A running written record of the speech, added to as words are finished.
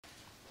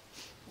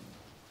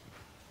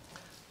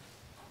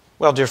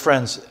Well, dear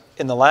friends,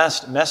 in the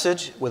last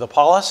message with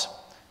Apollos,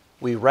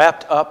 we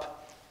wrapped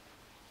up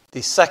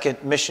the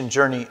second mission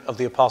journey of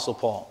the Apostle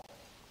Paul.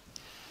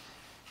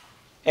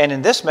 And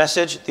in this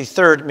message, the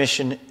third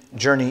mission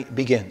journey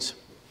begins.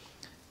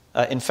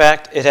 In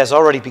fact, it has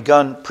already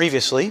begun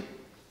previously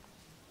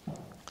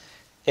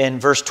in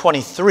verse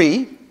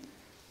 23,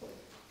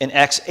 in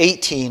Acts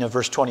 18 of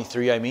verse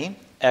 23,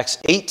 Acts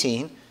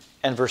 18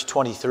 and verse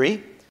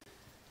 23.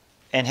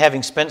 And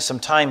having spent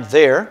some time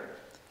there,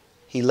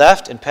 he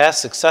left and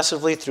passed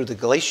successively through the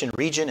Galatian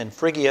region and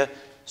Phrygia,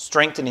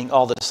 strengthening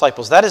all the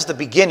disciples. That is the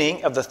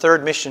beginning of the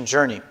third mission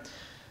journey.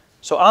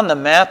 So on the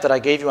map that I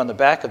gave you on the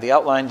back of the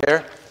outline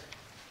there,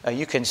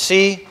 you can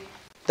see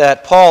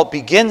that Paul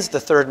begins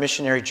the third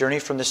missionary journey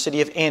from the city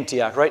of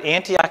Antioch, right?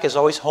 Antioch is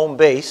always home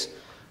base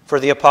for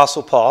the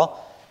Apostle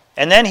Paul.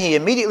 And then he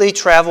immediately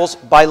travels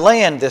by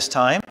land this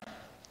time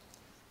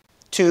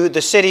to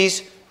the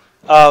cities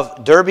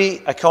of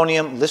Derbe,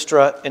 Iconium,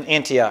 Lystra, and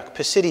Antioch,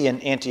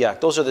 Pisidian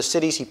Antioch. Those are the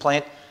cities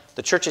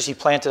the churches he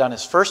planted on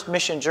his first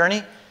mission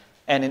journey.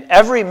 And in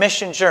every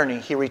mission journey,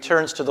 he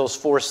returns to those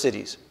four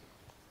cities.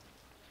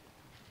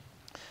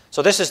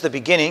 So this is the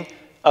beginning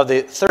of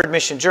the third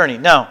mission journey.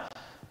 Now,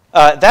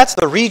 that's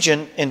the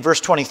region in verse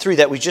 23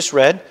 that we just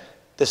read.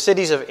 The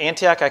cities of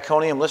Antioch,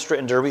 Iconium, Lystra,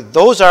 and Derbe.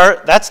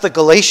 That's the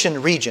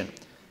Galatian region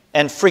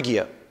and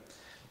Phrygia.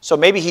 So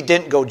maybe he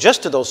didn't go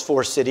just to those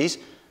four cities,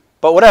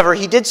 but whatever,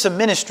 he did some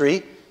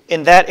ministry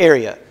in that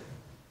area.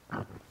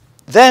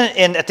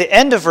 Then at the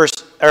end of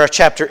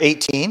chapter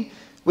 18,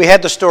 we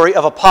had the story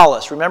of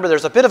Apollos. Remember,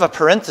 there's a bit of a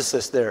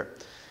parenthesis there.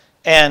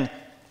 And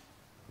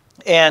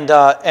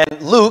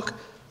Luke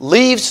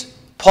leaves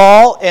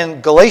Paul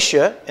in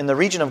Galatia, in the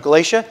region of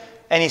Galatia,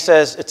 and he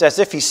says, it's as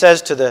if he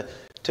says to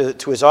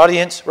his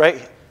audience,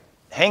 right,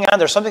 hang on,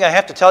 there's something I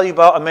have to tell you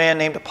about a man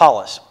named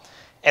Apollos.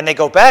 And they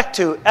go back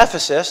to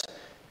Ephesus,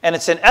 and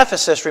it's in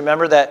Ephesus,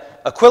 remember,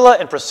 that Aquila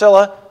and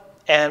Priscilla,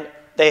 and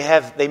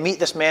they meet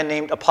this man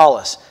named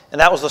Apollos. And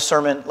that was the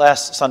sermon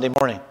last Sunday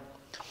morning.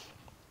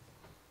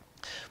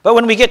 But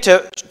when we get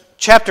to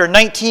chapter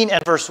 19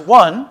 and verse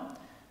 1,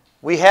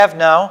 we have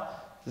now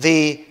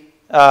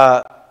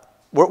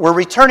we're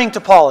returning to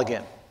Paul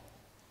again,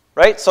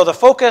 right? So the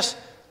focus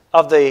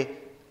of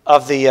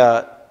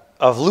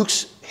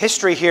Luke's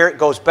history here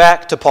goes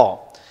back to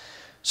Paul.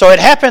 So it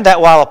happened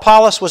that while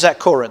Apollos was at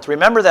Corinth,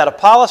 remember that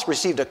Apollos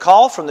received a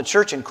call from the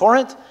church in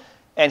Corinth,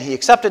 and he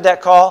accepted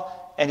that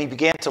call, and he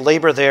began to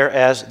labor there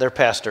as their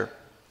pastor.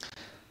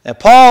 And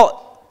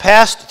Paul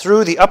passed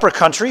through the upper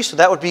country, so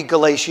that would be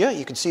Galatia.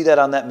 You can see that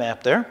on that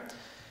map there.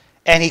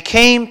 And he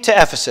came to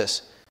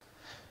Ephesus.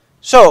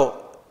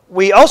 So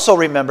we also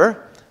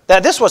remember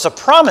that this was a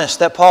promise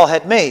that Paul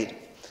had made.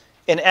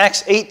 In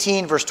Acts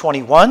 18, verse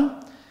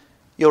 21,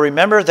 you'll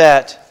remember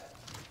that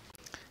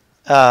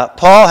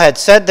Paul had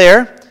said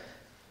there,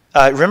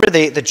 remember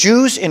the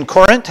Jews in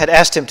Corinth had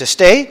asked him to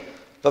stay,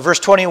 but verse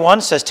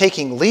 21 says,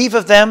 taking leave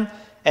of them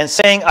and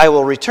saying, I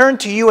will return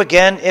to you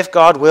again if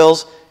God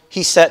wills,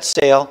 he set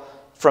sail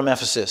from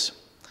Ephesus.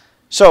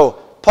 So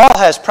Paul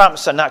has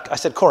promised, I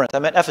said Corinth, I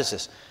meant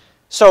Ephesus.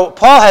 So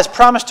Paul has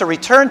promised to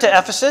return to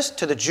Ephesus,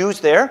 to the Jews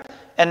there,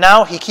 and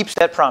now he keeps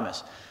that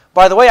promise.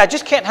 By the way, I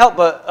just can't help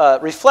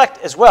but reflect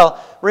as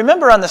well.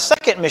 Remember on the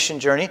second mission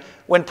journey,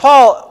 when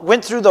Paul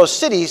went through those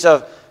cities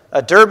of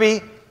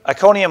Derbe,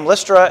 Iconium,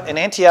 Lystra, and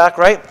Antioch,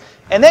 right?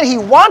 And then he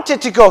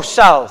wanted to go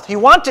south. He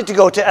wanted to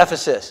go to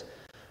Ephesus.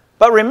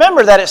 But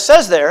remember that it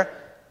says there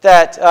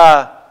that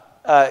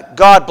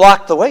God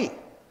blocked the way.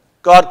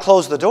 God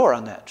closed the door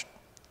on that.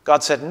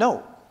 God said,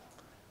 no,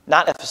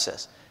 not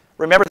Ephesus.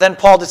 Remember, then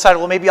Paul decided,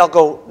 well, maybe I'll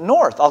go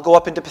north. I'll go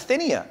up into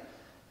Bithynia.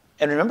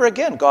 And remember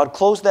again, God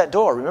closed that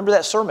door. Remember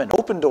that sermon,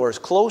 open doors,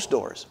 closed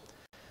doors.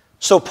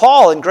 So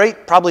Paul, in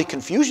great probably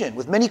confusion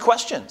with many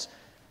questions,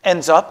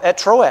 ends up at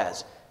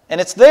Troas. And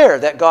it's there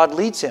that God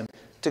leads him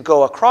to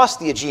go across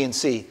the Aegean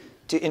Sea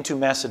into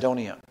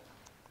Macedonia.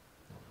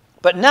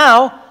 But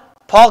now,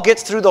 Paul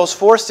gets through those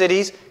four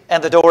cities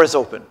and the door is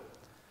open.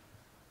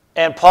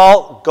 And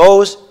Paul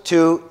goes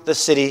to the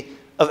city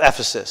of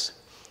Ephesus.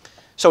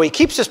 So he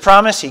keeps his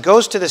promise. He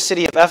goes to the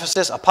city of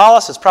Ephesus.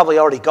 Apollos has probably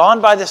already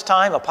gone by this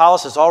time.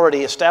 Apollos is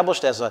already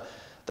established as the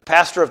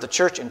pastor of the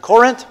church in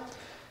Corinth.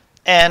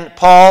 And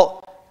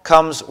Paul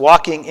comes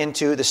walking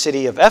into the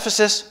city of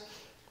Ephesus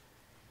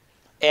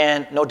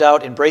and no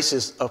doubt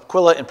embraces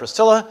Aquila and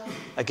Priscilla,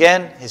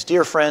 again, his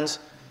dear friends,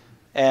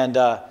 and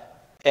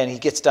he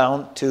gets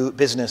down to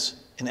business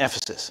in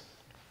Ephesus.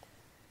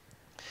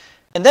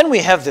 And then we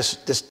have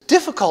this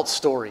difficult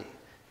story,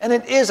 and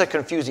it is a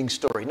confusing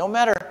story. No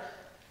matter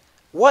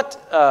what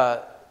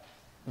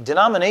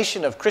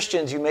denomination of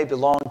Christians you may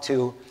belong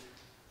to,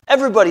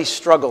 everybody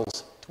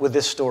struggles with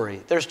this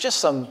story. There's just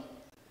some,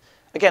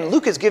 again,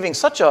 Luke is giving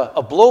such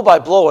a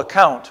blow-by-blow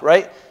account,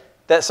 right,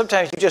 that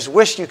sometimes you just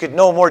wish you could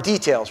know more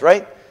details,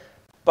 right?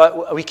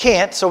 But we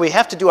can't, so we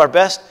have to do our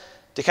best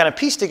to kind of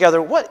piece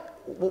together what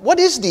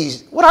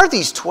are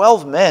these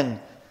 12 men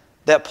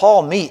that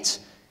Paul meets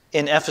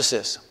in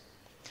Ephesus.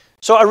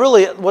 So I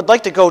really would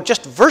like to go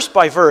just verse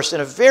by verse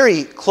in a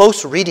very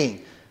close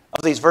reading of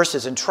of these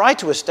verses and try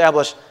to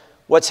establish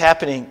what's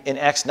happening in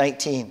Acts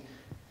 19,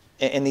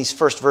 in these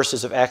first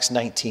verses of Acts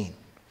 19.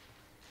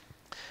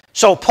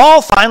 So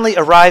Paul finally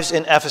arrives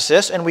in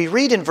Ephesus, and we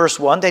read in verse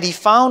 1 that he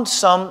found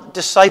some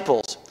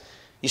disciples.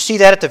 You see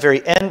that at the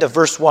very end of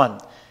verse 1.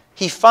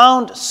 He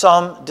found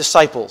some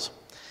disciples.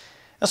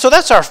 And so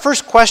that's our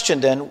first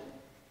question then.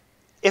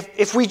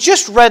 If we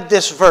just read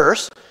this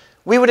verse,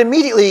 we would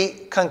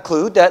immediately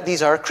conclude that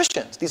these are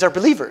Christians, these are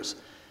believers.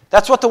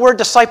 That's what the word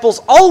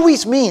disciples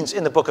always means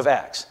in the book of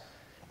Acts.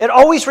 It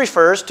always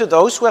refers to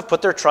those who have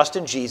put their trust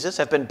in Jesus,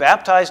 have been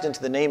baptized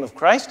into the name of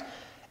Christ,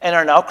 and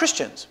are now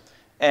Christians,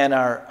 and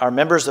are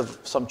members of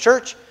some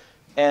church,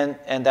 and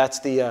that's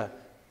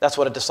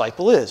what a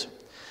disciple is.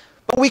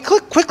 But we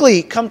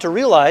quickly come to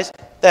realize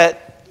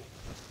that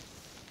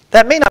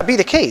that may not be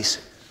the case,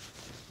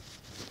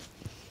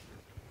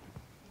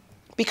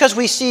 because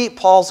we see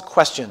Paul's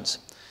questions.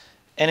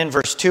 And in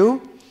verse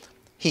 2,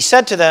 he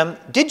said to them,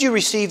 "Did you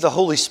receive the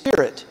Holy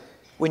Spirit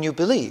when you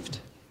believed?"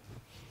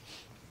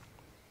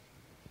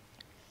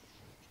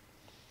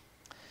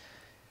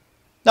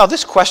 Now,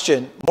 this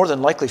question, more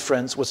than likely,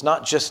 friends, was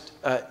not just,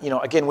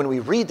 again, when we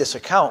read this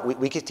account,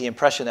 we get the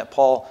impression that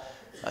Paul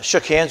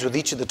shook hands with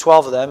each of the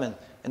 12 of them and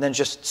then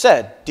just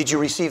said, "Did you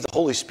receive the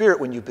Holy Spirit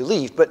when you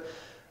believed?" But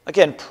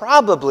again,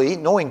 probably,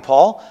 knowing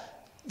Paul,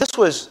 this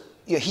was,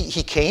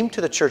 he came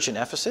to the church in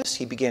Ephesus,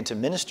 he began to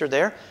minister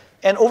there,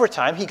 and over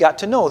time he got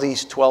to know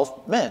these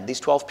 12 men, these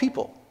 12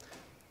 people.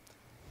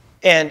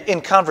 And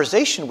in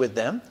conversation with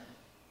them,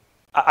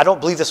 I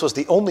don't believe this was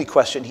the only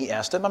question he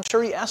asked them. I'm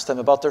sure he asked them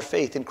about their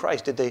faith in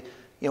Christ. Did they,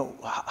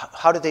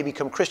 how did they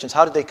become Christians?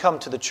 How did they come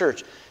to the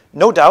church?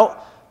 No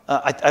doubt,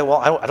 I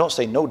don't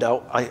say no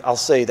doubt, I'll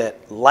say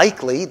that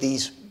likely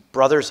these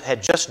brothers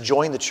had just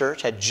joined the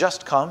church, had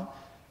just come.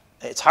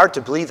 It's hard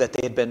to believe that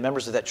they had been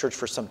members of that church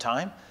for some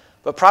time,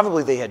 but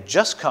probably they had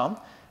just come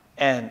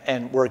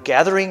and were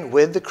gathering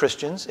with the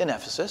Christians in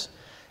Ephesus.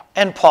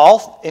 And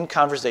Paul, in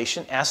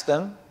conversation, asked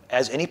them,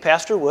 as any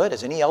pastor would,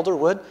 as any elder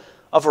would,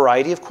 a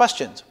variety of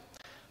questions.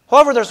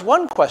 However, there's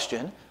one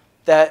question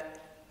that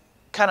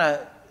kind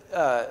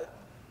of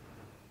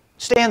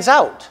stands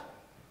out.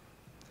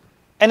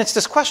 And it's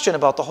this question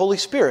about the Holy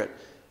Spirit.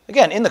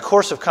 Again, in the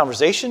course of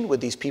conversation with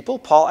these people,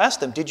 Paul asked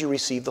them, "Did you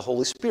receive the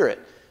Holy Spirit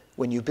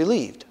when you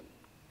believed?"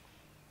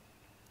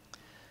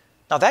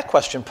 Now that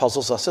question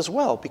puzzles us as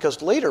well,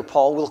 because later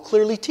Paul will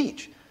clearly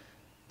teach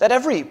that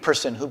every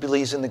person who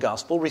believes in the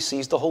gospel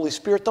receives the Holy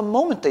Spirit the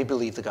moment they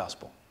believe the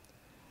gospel.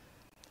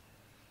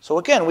 So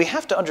again, we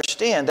have to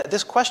understand that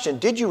this question,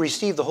 "Did you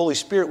receive the Holy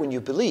Spirit when you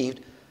believed?"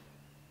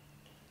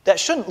 that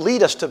shouldn't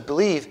lead us to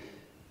believe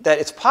that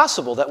it's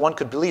possible that one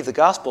could believe the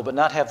gospel but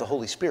not have the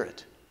Holy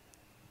Spirit.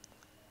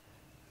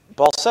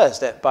 Paul says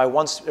that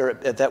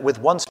that with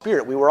one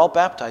Spirit we were all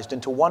baptized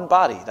into one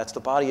body. That's the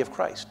body of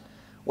Christ.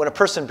 When a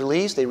person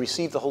believes, they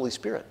receive the Holy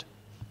Spirit.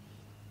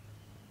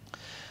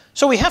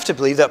 So we have to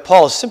believe that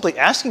Paul is simply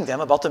asking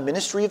them about the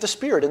ministry of the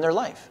Spirit in their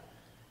life.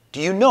 Do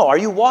you know, are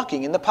you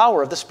walking in the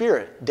power of the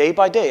Spirit day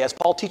by day, as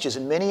Paul teaches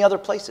in many other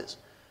places?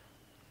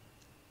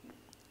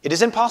 It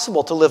is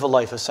impossible to live a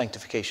life of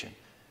sanctification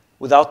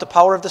without the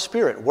power of the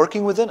Spirit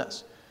working within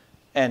us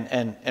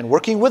and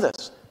working with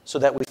us so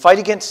that we fight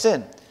against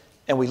sin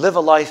and we live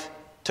a life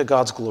to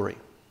God's glory.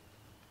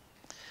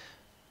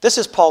 This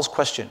is Paul's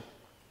question.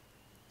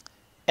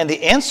 And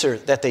the answer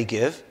that they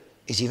give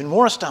is even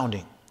more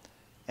astounding.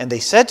 And they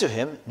said to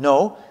him,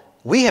 "No,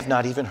 we have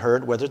not even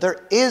heard whether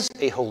there is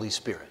a Holy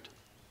Spirit."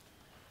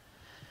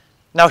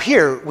 Now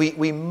here, it's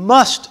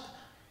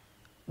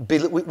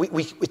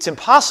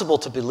impossible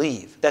to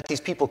believe that these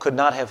people could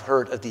not have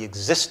heard of the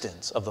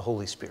existence of the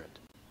Holy Spirit.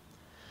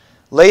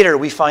 Later,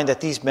 we find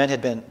that these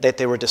men that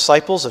they were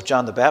disciples of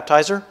John the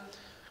Baptizer.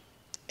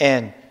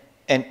 And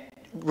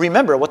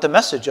remember what the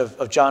message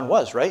of John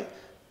was, right?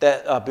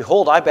 That,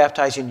 "Behold, I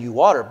baptize in you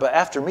water, but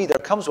after me there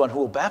comes one who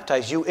will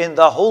baptize you in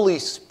the Holy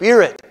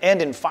Spirit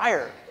and in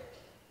fire."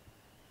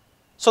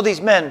 So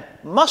these men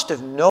must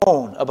have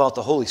known about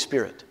the Holy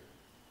Spirit.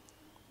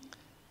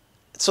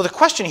 So the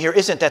question here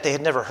isn't that they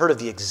had never heard of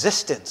the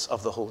existence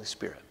of the Holy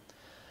Spirit.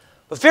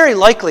 But very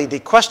likely the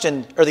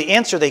question or the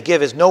answer they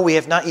give is, "No, we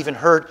have not even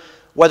heard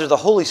whether the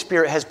Holy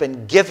Spirit has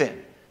been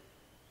given."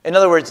 In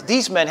other words,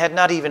 these men had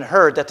not even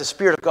heard that the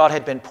Spirit of God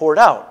had been poured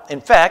out. In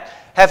fact,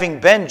 having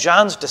been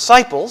John's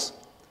disciples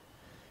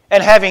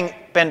and having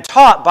been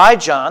taught by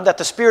John that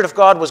the Spirit of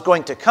God was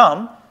going to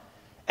come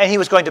and he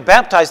was going to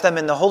baptize them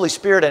in the Holy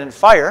Spirit and in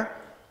fire,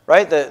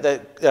 right?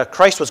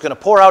 Christ was going to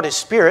pour out his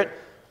Spirit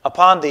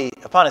upon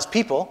his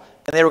people,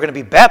 and they were going to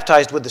be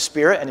baptized with the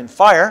Spirit and in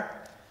fire.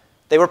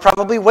 They were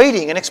probably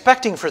waiting and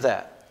expecting for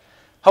that.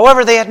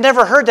 However, they had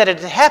never heard that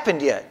it had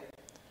happened yet.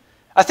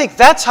 I think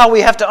that's how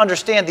we have to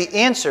understand the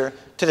answer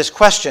to this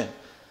question.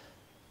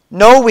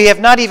 No, we have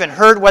not even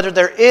heard whether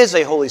there is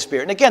a Holy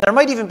Spirit. And again, there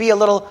might even be a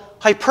little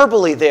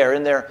hyperbole there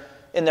in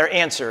their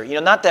answer.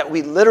 Not that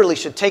we literally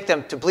should take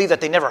them to believe that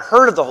they never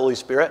heard of the Holy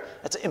Spirit.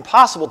 That's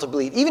impossible to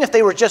believe. Even if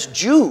they were just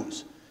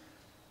Jews,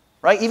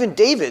 Right? Even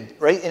David,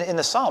 right, in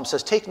the Psalm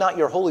says, take not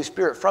your Holy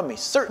Spirit from me.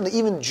 Certainly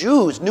even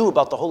Jews knew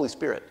about the Holy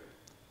Spirit.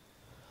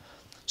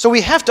 So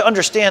we have to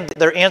understand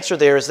their answer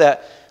there is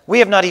that we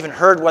have not even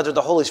heard whether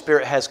the Holy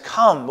Spirit has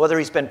come, whether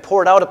he's been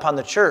poured out upon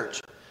the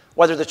church,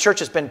 whether the church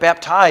has been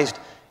baptized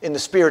in the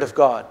Spirit of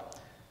God.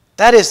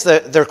 That is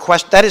their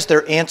question. That is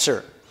their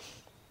answer.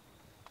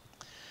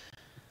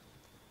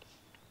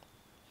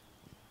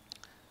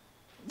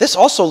 This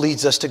also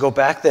leads us to go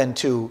back then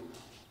to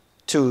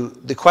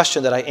the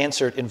question that I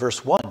answered in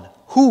verse 1.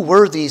 Who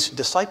were these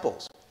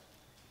disciples?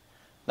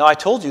 Now, I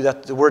told you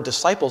that the word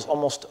disciples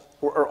almost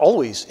or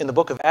always in the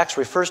book of Acts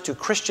refers to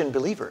Christian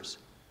believers.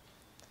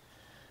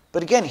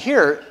 But again,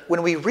 here,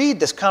 when we read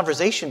this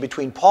conversation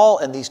between Paul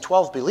and these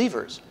 12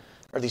 believers,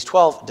 or these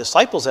 12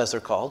 disciples as they're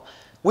called,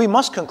 we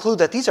must conclude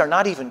that these are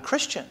not even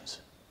Christians.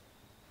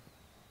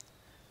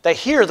 That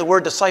here the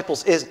word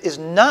disciples is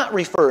not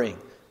referring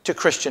to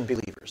Christian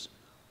believers.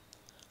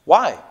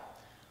 Why?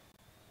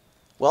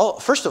 Well,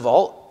 first of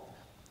all,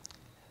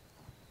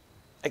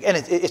 again,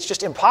 it's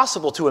just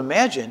impossible to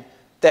imagine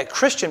that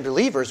Christian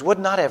believers would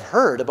not have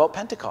heard about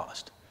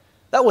Pentecost.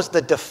 That was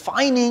the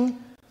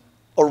defining,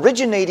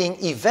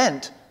 originating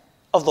event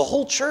of the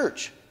whole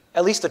church,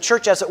 at least the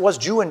church as it was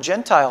Jew and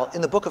Gentile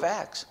in the book of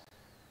Acts.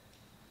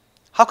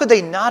 How could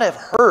they not have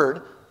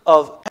heard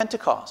of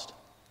Pentecost?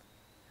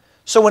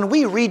 So when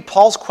we read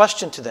Paul's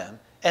question to them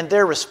and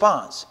their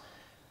response,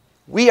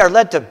 we are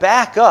led to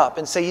back up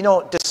and say,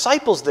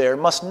 disciples there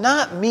must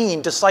not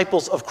mean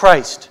disciples of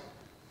Christ.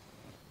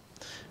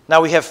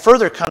 Now we have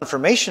further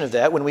confirmation of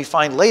that when we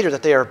find later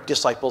that they are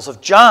disciples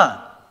of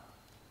John.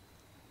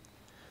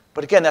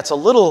 But again, that's a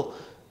little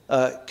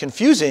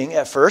confusing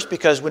at first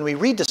because when we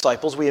read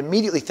disciples, we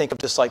immediately think of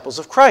disciples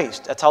of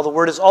Christ. That's how the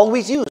word is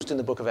always used in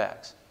the book of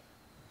Acts.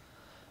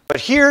 But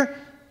here,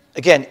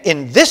 again,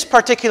 in this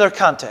particular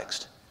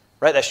context,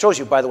 right, that shows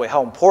you, by the way,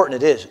 how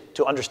important it is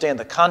to understand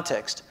the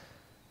context,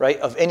 right,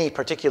 of any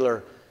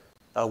particular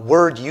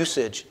word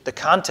usage. The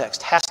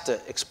context has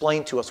to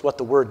explain to us what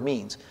the word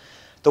means.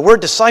 The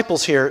word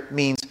disciples here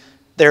means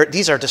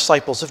these are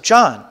disciples of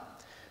John,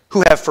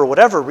 who have, for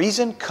whatever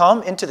reason,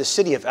 come into the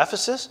city of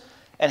Ephesus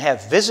and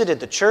have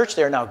visited the church.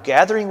 They are now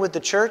gathering with the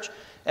church.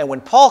 And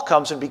when Paul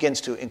comes and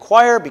begins to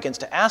inquire, begins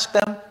to ask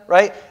them,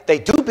 right, they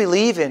do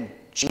believe in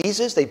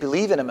Jesus. They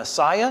believe in a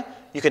Messiah.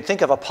 You can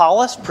think of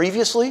Apollos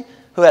previously,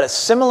 who had a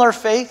similar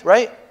faith,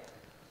 right?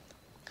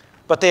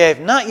 But they have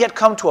not yet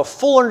come to a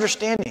full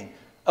understanding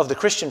of the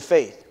Christian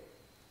faith.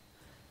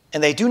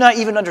 And they do not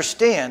even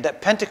understand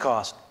that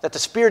Pentecost, that the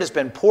Spirit has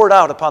been poured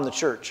out upon the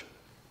church.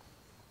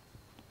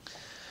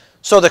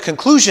 So the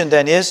conclusion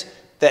then is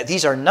that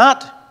these are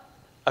not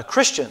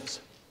Christians.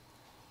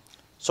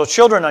 So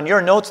children, on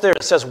your notes there,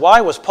 it says,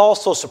 why was Paul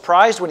so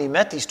surprised when he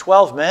met these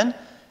 12 men?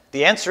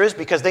 The answer is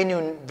because they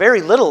knew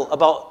very little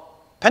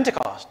about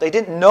Pentecost. They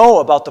didn't know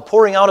about the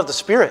pouring out of the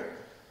Spirit.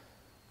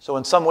 So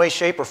in some way,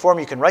 shape, or form,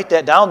 you can write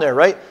that down there,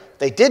 right?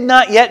 They did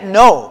not yet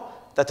know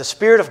that the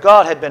Spirit of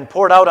God had been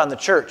poured out on the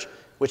church,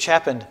 which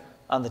happened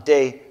on the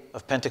day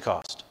of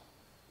Pentecost.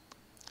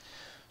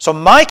 So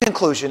my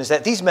conclusion is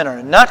that these men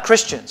are not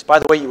Christians. By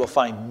the way, you will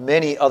find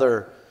many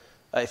other,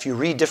 if you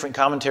read different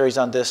commentaries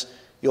on this,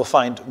 you'll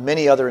find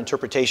many other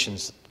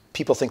interpretations.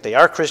 People think they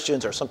are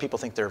Christians, or some people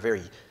think they're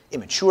very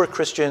immature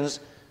Christians.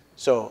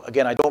 So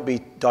again, I don't be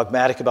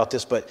dogmatic about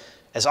this, but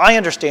as I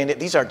understand it,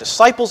 these are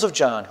disciples of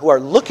John who are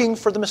looking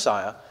for the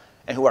Messiah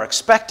and who are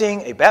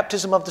expecting a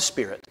baptism of the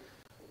Spirit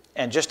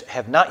and just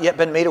have not yet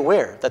been made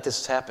aware that this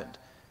has happened.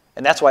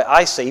 And that's why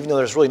I say, even though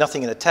there's really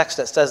nothing in the text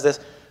that says this,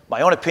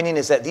 my own opinion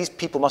is that these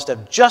people must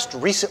have just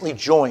recently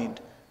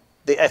joined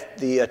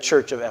the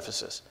church of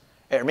Ephesus.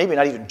 Or maybe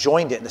not even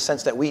joined it in the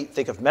sense that we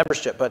think of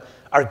membership, but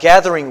are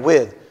gathering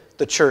with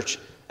the church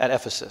at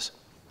Ephesus.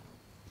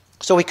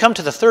 So we come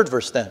to the third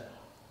verse then.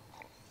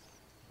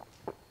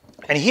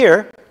 And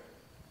here,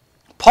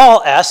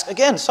 Paul asks,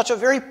 again, such a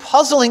very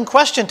puzzling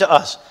question to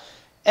us.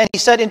 And he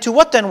said, into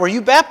what then were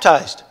you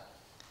baptized?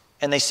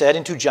 And they said,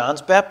 into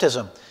John's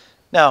baptism.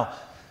 Now,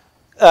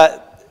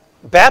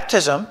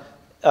 baptism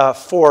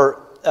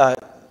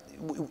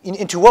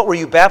into what were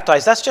you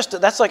baptized?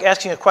 That's like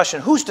asking a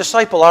question, whose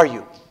disciple are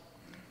you?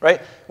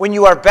 Right? When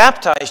you are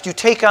baptized, you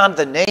take on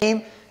the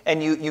name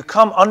and you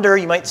come under,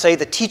 you might say,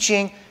 the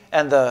teaching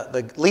and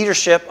the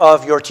leadership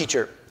of your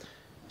teacher.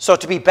 So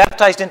to be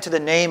baptized into the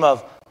name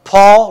of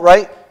Paul,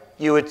 right?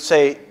 You would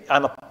say,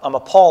 I'm a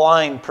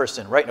Pauline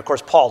person, right? And of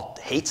course, Paul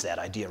hates that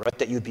idea, right?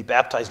 That you'd be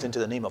baptized into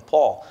the name of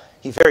Paul.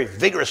 He very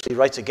vigorously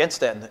writes against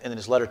that in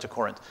his letter to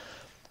Corinth.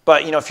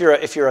 But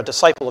if you're a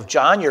disciple of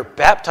John, you're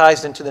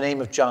baptized into the name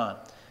of John.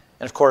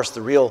 And of course,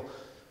 the real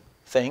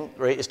thing,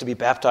 right, is to be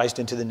baptized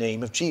into the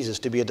name of Jesus,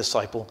 to be a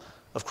disciple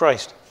of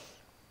Christ.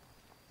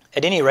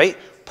 At any rate,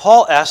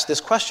 Paul asked this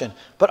question.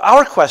 But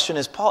our question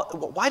is,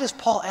 why does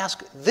Paul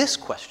ask this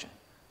question?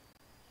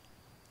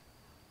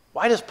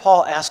 Why does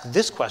Paul ask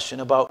this question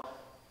about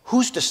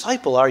whose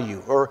disciple are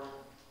you? Or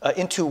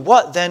into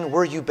what then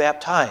were you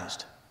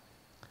baptized?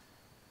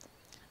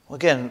 Well,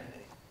 again,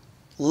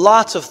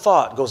 lots of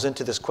thought goes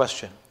into this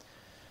question.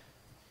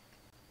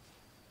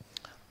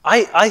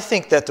 I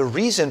think that the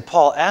reason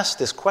Paul asked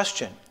this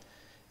question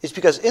is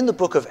because in the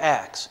book of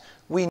Acts,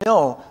 we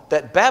know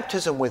that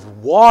baptism with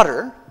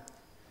water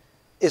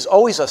is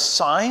always a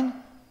sign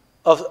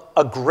of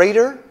a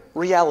greater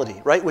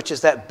reality, right? Which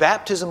is that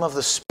baptism of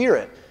the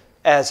Spirit,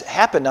 as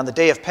happened on the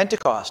day of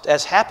Pentecost,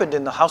 as happened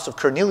in the house of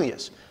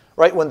Cornelius,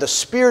 right? When the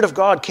Spirit of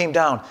God came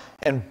down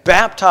and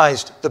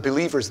baptized the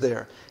believers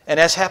there, and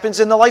as happens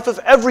in the life of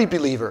every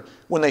believer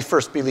when they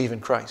first believe in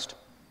Christ.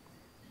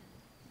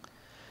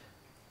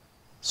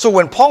 So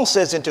when Paul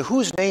says, into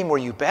whose name were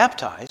you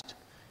baptized?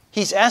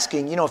 He's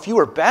asking, if you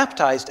were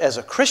baptized as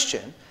a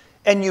Christian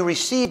and you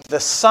received the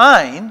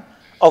sign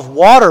of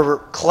water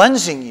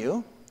cleansing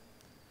you,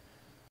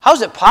 how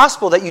is it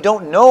possible that you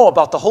don't know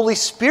about the Holy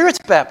Spirit's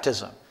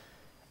baptism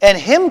and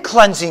Him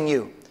cleansing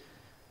you,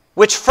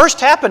 which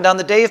first happened on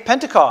the day of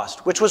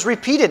Pentecost, which was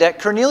repeated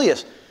at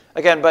Cornelius?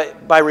 Again,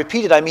 by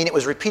repeated, I mean it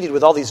was repeated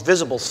with all these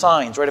visible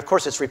signs, right? Of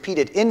course, it's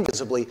repeated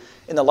invisibly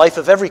in the life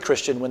of every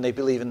Christian when they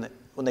believe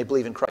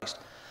in Christ.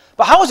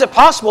 But how is it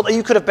possible that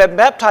you could have been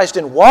baptized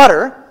in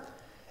water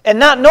and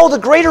not know the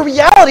greater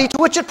reality to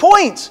which it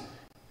points,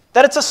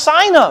 that it's a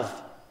sign of?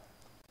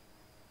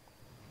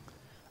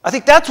 I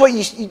think that's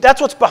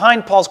what's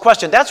behind Paul's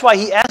question. That's why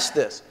he asked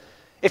this.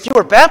 If you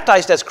were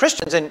baptized as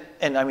Christians,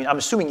 and I mean, I'm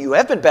assuming you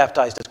have been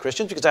baptized as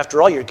Christians, because after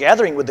all, you're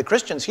gathering with the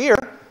Christians here.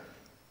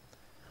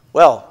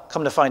 Well,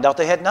 come to find out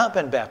they had not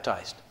been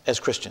baptized as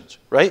Christians,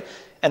 right?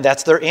 And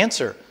that's their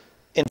answer.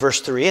 In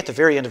verse 3, at the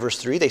very end of verse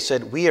 3, they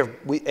said,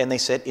 and they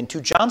said, into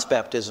John's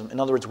baptism. In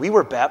other words, we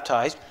were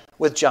baptized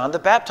with John the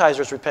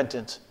Baptizer's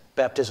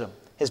baptism,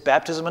 his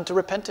baptism unto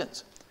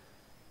repentance.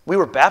 We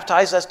were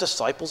baptized as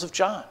disciples of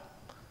John.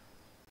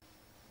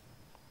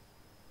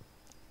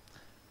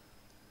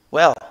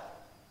 Well,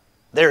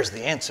 there's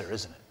the answer,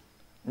 isn't it?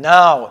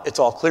 Now it's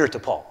all clear to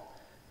Paul.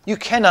 You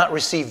cannot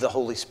receive the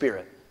Holy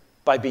Spirit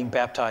by being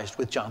baptized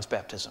with John's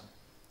baptism.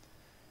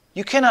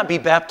 You cannot be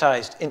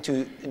baptized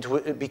into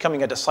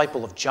becoming a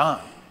disciple of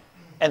John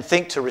and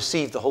think to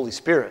receive the Holy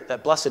Spirit,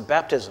 that blessed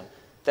baptism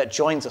that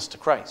joins us to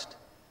Christ.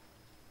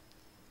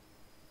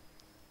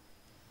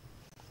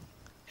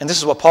 And this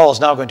is what Paul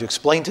is now going to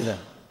explain to them.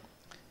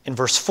 In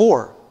verse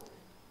 4,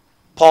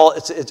 Paul,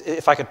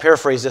 if I could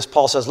paraphrase this,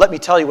 Paul says, let me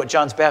tell you what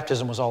John's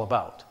baptism was all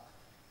about.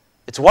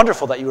 It's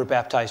wonderful that you were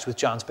baptized with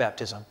John's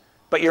baptism,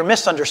 but you're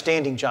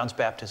misunderstanding John's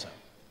baptism.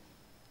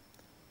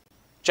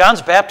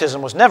 John's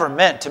baptism was never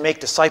meant to make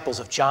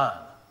disciples of John.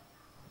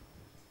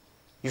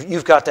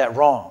 You've got that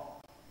wrong.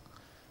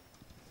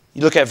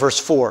 You look at verse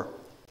 4.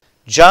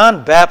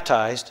 John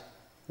baptized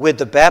with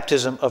the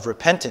baptism of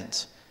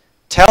repentance,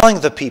 telling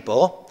the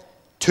people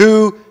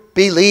to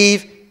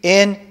believe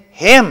in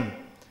Him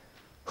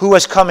who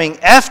was coming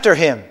after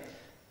him,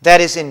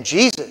 that is in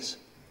Jesus.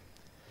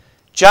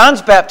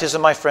 John's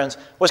baptism, my friends,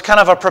 was kind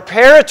of a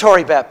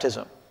preparatory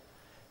baptism.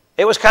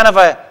 It was kind of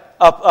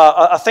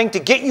a thing to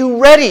get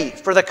you ready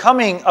for the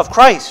coming of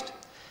Christ.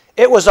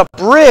 It was a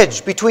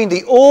bridge between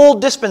the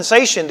old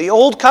dispensation, the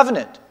old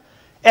covenant,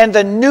 and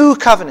the new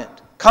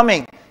covenant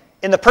coming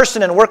in the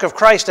person and work of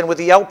Christ and with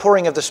the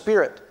outpouring of the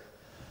Spirit.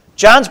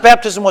 John's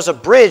baptism was a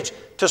bridge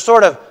to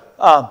sort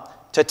of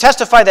to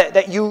testify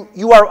that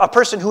you are a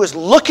person who is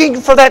looking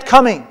for that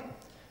coming.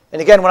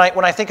 And again,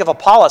 when I think of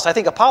Apollos, I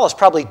think Apollos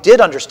probably did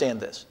understand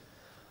this.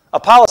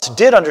 Apollos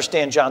did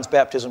understand John's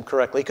baptism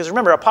correctly, because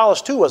remember,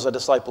 Apollos too was a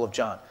disciple of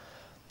John.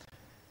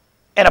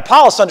 And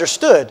Apollos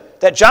understood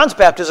that John's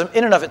baptism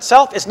in and of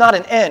itself is not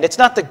an end. It's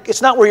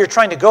not where you're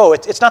trying to go.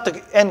 It's not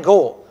the end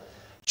goal.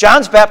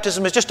 John's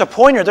baptism is just a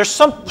pointer. There's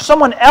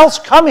someone else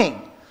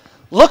coming.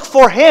 Look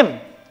for him.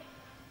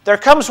 There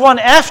comes one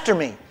after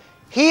me.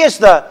 He is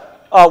the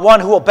one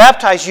who will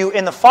baptize you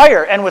in the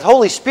fire and with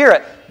Holy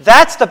Spirit.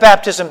 That's the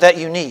baptism that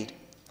you need.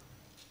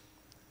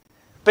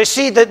 But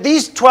see, that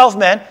these 12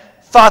 men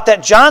thought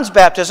that John's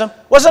baptism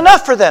was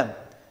enough for them.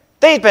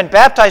 They had been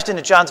baptized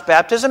into John's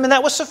baptism, and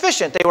that was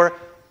sufficient. They were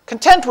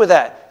content with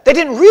that. They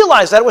didn't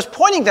realize that it was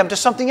pointing them to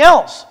something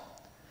else.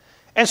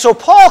 And so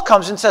Paul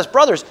comes and says,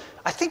 brothers,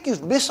 I think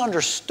you've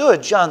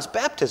misunderstood John's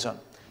baptism.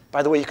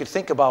 By the way, you could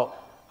think about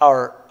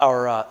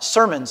our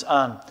sermons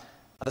on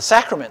the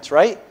sacraments,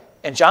 right?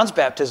 And John's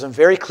baptism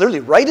very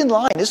clearly, right in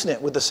line, isn't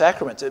it, with the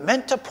sacraments? It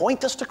meant to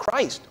point us to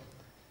Christ,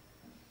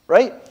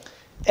 right?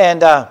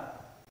 And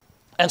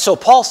so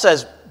Paul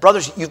says,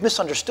 brothers, you've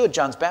misunderstood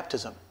John's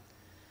baptism.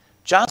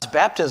 John's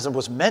baptism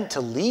was meant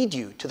to lead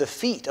you to the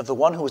feet of the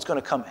one who was going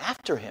to come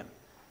after him,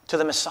 to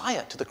the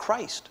Messiah, to the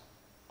Christ.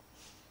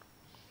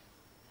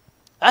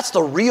 That's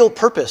the real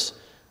purpose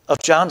of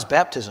John's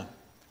baptism.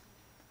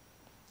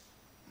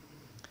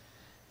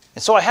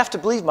 And so I have to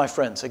believe, my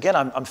friends, again,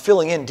 I'm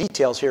filling in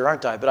details here,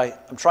 aren't I?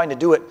 But I'm trying to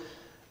do it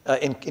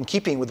in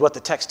keeping with what the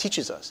text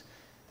teaches us.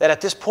 That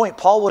at this point,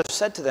 Paul would have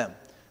said to them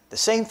the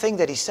same thing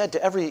that he said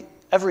to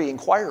every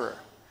inquirer.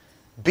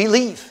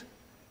 Believe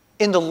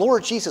in the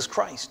Lord Jesus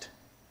Christ,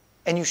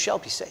 and you shall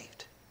be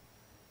saved.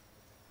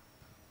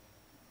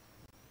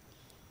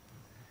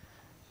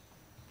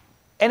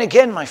 And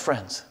again, my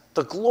friends,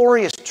 the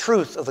glorious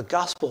truth of the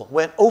gospel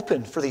went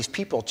open for these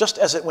people, just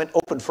as it went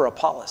open for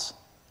Apollos.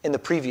 in the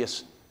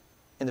previous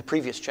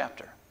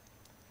chapter.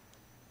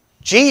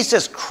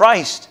 Jesus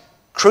Christ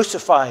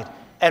crucified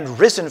and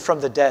risen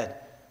from the dead,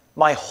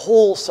 my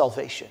whole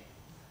salvation.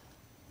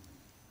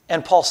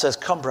 And Paul says,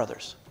 come,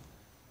 brothers,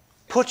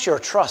 put your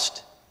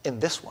trust in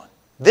this one.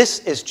 This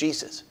is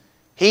Jesus.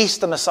 He's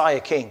the Messiah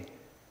King.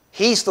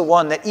 He's the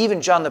one that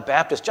even John the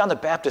Baptist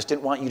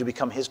didn't want you to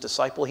become his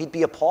disciple. He'd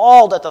be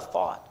appalled at the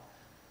thought.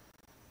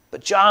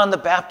 But John the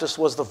Baptist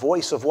was the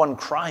voice of one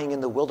crying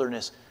in the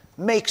wilderness,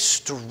 make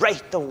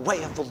straight the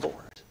way of the Lord.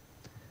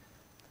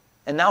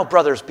 And now,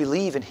 brothers,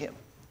 believe in him.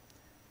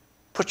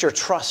 Put your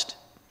trust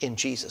in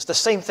Jesus. The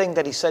same thing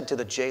that he said to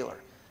the jailer.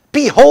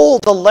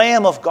 Behold the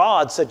Lamb of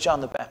God, said John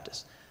the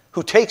Baptist,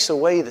 who takes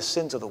away the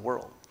sins of the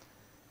world.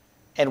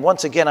 And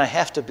once again, I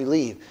have to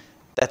believe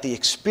that the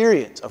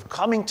experience of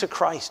coming to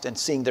Christ and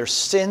seeing their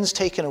sins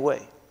taken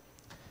away,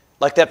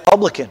 like that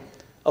publican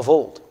of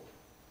old,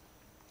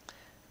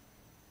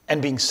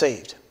 and being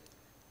saved.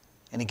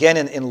 And again,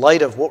 in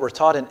light of what we're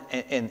taught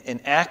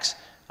in Acts,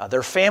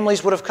 their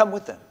families would have come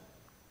with them.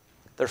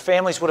 Their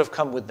families would have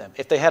come with them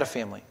if they had a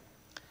family.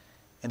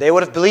 And they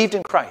would have believed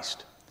in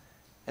Christ,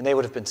 and they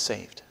would have been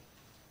saved.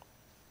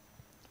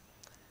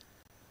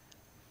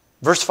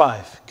 Verse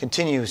 5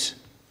 continues,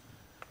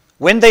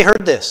 when they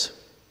heard this,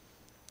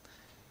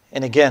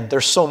 and again,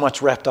 there's so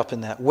much wrapped up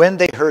in that. When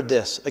they heard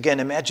this, again,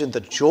 imagine the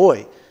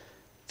joy,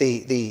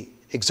 the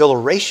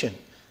exhilaration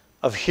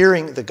of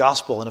hearing the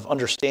gospel and of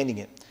understanding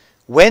it.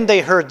 When they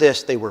heard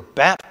this, they were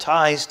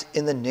baptized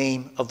in the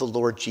name of the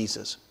Lord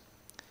Jesus.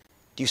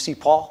 Do you see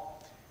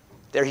Paul?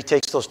 There he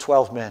takes those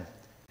 12 men.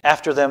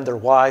 After them, their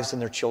wives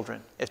and their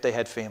children, if they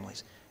had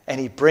families.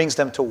 And he brings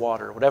them to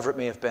water, whatever it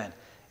may have been.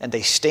 And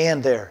they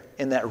stand there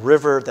in that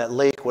river, that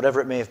lake, whatever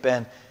it may have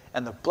been,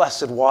 and the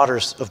blessed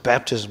waters of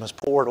baptism is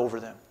poured over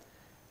them.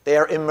 They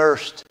are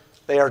immersed.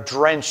 They are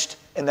drenched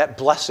in that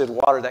blessed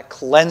water, that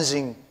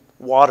cleansing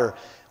water,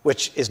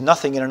 which is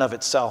nothing in and of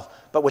itself,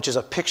 but which is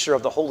a picture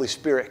of the Holy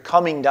Spirit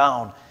coming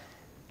down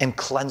and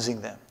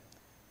cleansing them.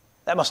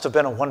 That must have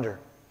been a wonder.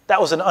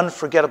 That was an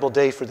unforgettable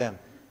day for them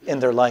in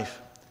their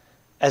life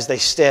as they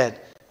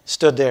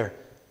stood there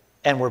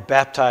and were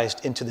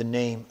baptized into the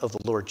name of the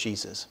Lord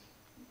Jesus.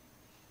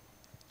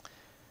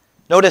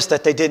 Notice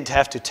that they didn't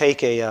have to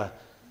take a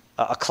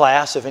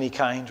class of any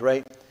kind,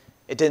 right?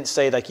 It didn't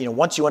say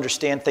once you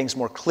understand things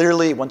more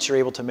clearly, once you're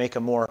able to make a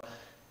more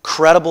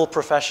credible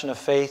profession of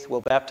faith,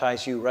 we'll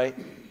baptize you, right?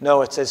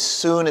 No, it's as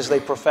soon as they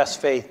profess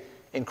faith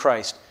in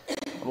Christ.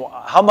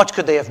 How much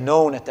could they have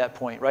known at that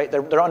point, right?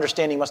 Their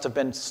understanding must have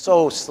been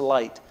so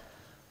slight.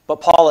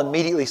 But Paul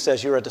immediately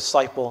says, you're a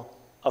disciple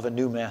of a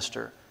new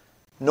master.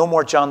 No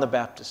more John the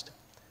Baptist.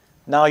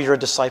 Now you're a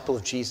disciple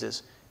of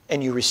Jesus,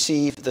 and you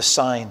receive the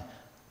sign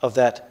of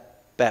that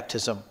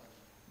baptism.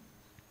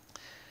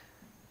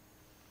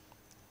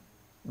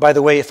 By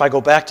the way, if I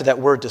go back to that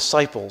word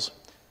disciples,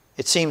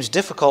 it seems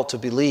difficult to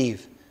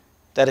believe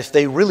that if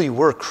they really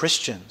were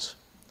Christians,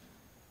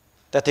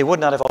 that they would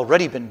not have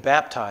already been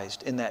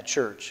baptized in that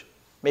church.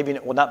 Maybe,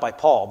 well, not by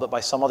Paul, but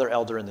by some other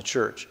elder in the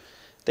church.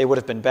 They would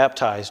have been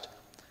baptized.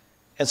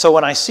 And so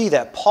when I see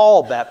that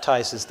Paul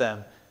baptizes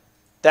them,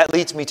 that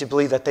leads me to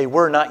believe that they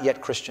were not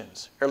yet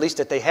Christians, or at least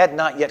that they had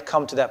not yet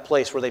come to that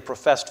place where they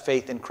professed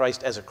faith in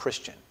Christ as a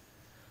Christian.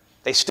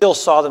 They still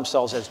saw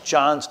themselves as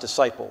John's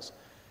disciples.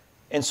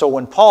 And so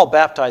when Paul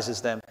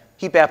baptizes them,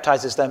 he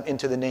baptizes them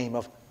into the name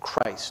of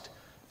Christ.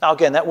 Now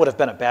again, that would have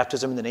been a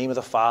baptism in the name of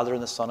the Father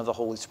and the Son and the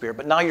Holy Spirit.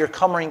 But now you're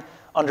coming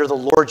under the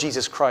Lord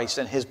Jesus Christ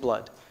and his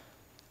blood.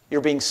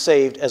 You're being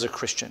saved as a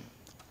Christian.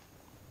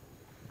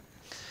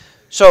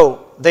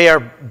 So they are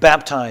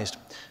baptized.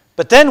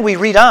 But then we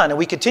read on, and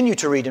we continue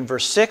to read in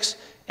verse 6,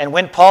 and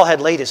when Paul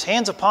had laid his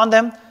hands upon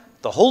them,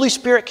 the Holy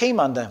Spirit came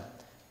on them,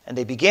 and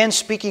they began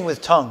speaking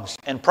with tongues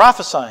and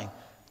prophesying.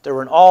 There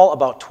were in all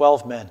about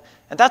 12 men.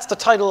 And that's the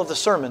title of the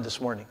sermon this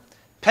morning,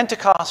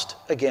 Pentecost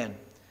Again.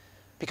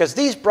 Because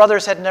these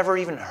brothers had never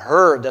even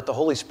heard that the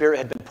Holy Spirit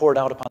had been poured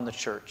out upon the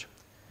church.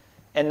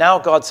 And now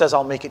God says,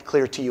 I'll make it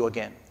clear to you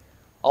again.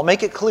 I'll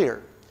make it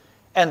clear.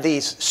 And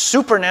these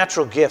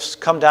supernatural gifts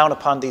come down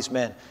upon these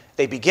men.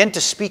 They begin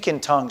to speak in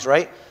tongues,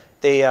 right?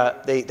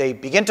 They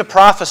begin to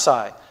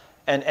prophesy.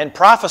 And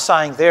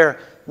prophesying there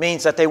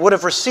means that they would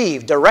have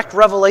received direct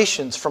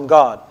revelations from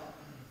God.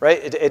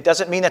 Right? It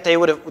doesn't mean that they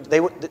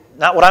would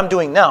not what I'm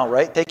doing now,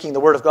 right? Taking the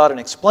Word of God and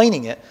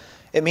explaining it.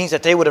 It means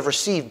that they would have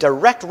received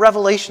direct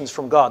revelations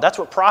from God. That's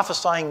what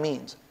prophesying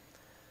means.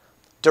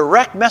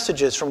 Direct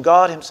messages from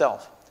God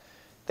himself.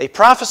 They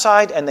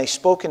prophesied and they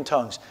spoke in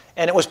tongues.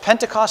 And it was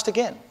Pentecost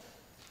again.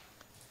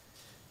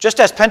 Just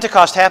as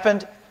Pentecost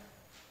happened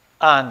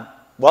on,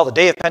 the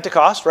day of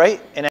Pentecost, right?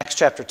 In Acts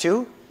chapter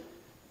 2.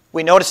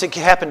 We notice it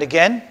happened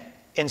again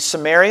in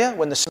Samaria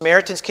when the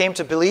Samaritans came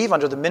to believe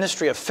under the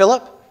ministry of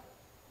Philip.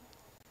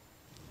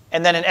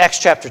 And then in Acts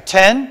chapter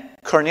 10,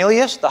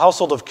 Cornelius, the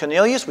household of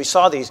Cornelius, we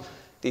saw these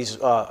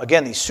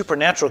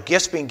supernatural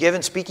gifts being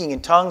given, speaking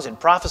in tongues and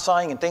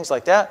prophesying and things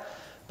like that.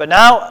 But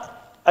now,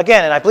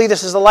 again, and I believe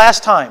this is the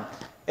last time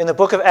in the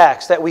book of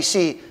Acts that we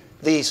see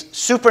these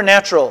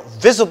supernatural,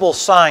 visible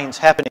signs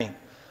happening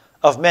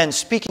of men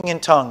speaking in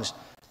tongues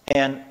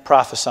and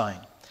prophesying.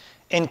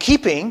 In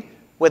keeping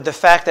with the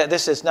fact that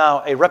this is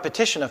now a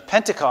repetition of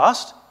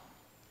Pentecost,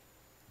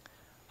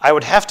 I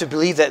would have to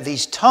believe that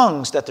these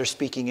tongues that they're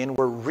speaking in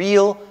were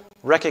real,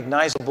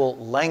 recognizable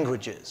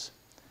languages.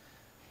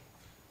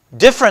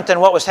 Different than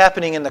what was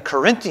happening in the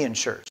Corinthian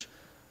church,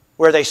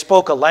 where they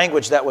spoke a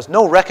language that was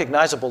no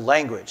recognizable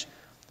language,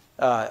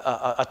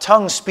 a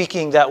tongue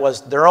speaking that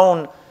was their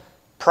own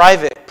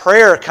private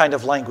prayer kind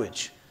of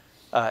language,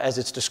 as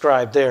it's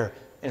described there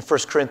in 1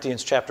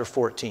 Corinthians chapter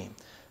 14.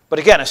 But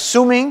again,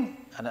 assuming,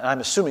 and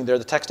I'm assuming there,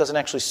 the text doesn't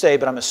actually say,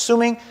 but I'm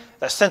assuming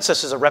that since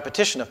this is a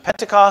repetition of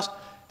Pentecost,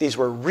 these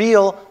were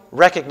real,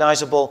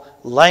 recognizable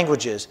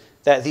languages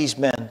that these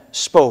men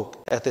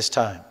spoke at this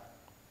time.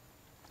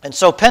 And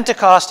so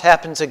Pentecost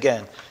happens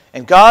again.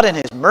 And God in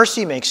His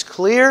mercy makes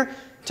clear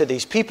to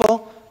these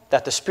people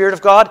that the Spirit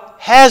of God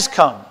has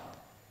come.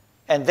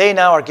 And they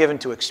now are given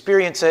to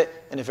experience it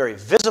in a very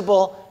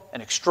visible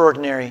and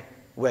extraordinary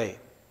way.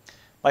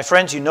 My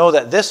friends, you know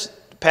that this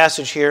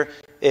passage here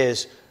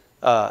is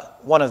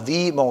one of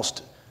the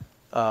most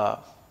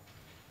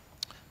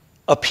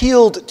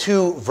appealed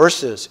to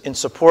verses in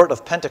support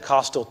of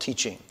Pentecostal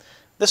teaching.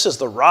 This is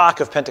the rock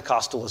of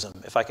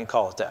Pentecostalism, if I can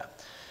call it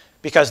that.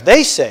 Because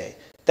they say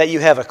that you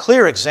have a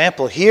clear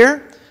example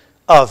here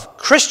of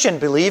Christian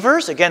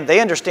believers. Again, they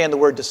understand the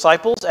word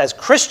disciples as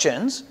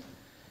Christians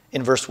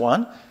in verse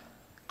 1.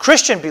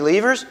 Christian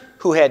believers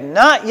who had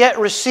not yet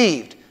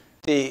received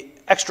the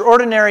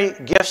extraordinary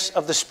gifts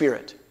of the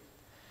Spirit.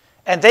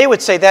 And they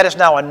would say that is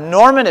now a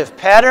normative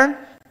pattern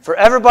for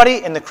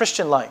everybody in the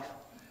Christian life.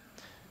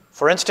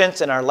 For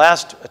instance, in our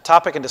last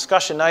topic and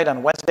discussion night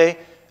on Wednesday,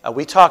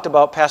 we talked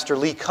about Pastor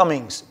Lee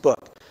Cummings'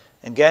 book.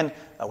 Again,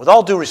 with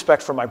all due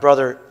respect for my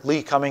brother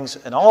Lee Cummings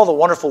and all the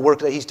wonderful work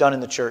that he's done in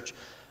the church,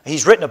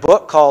 he's written a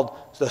book called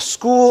The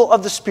School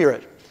of the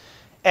Spirit.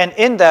 And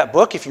in that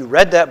book, if you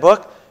read that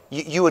book,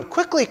 you would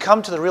quickly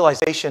come to the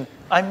realization,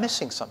 I'm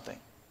missing something.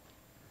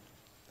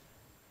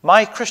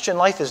 My Christian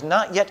life is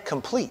not yet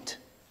complete.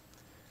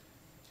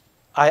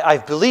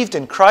 I've believed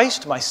in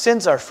Christ, my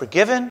sins are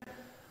forgiven,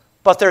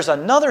 but there's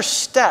another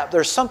step,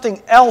 there's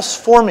something else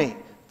for me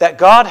that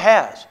God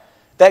has,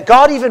 that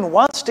God even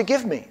wants to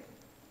give me,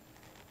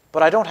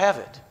 but I don't have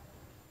it.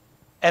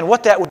 And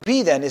what that would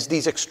be then is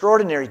these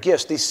extraordinary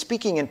gifts, these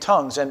speaking in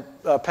tongues, and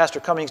Pastor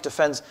Cummings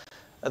defends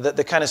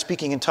the kind of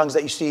speaking in tongues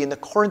that you see in the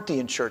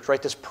Corinthian church,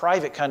 right? This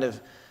private kind of,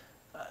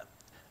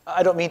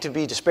 I don't mean to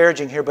be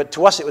disparaging here, but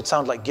to us it would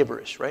sound like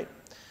gibberish, right?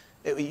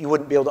 You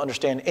wouldn't be able to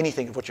understand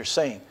anything of what you're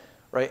saying,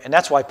 right? And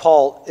that's why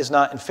Paul is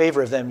not in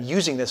favor of them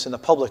using this in the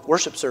public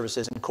worship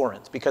services in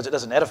Corinth, because it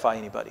doesn't edify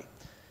anybody.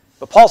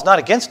 But Paul's not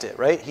against it,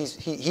 right?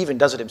 He even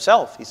does it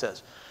himself, he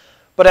says.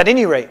 But at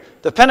any rate,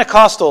 the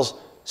Pentecostals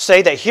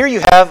say that here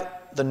you have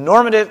the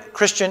normative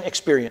Christian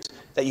experience,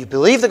 that you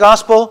believe the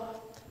gospel,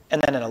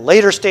 and then in a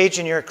later stage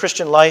in your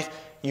Christian life,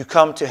 you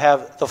come to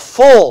have the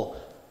full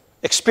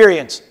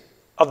experience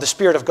of the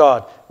Spirit of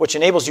God, which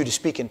enables you to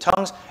speak in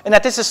tongues, and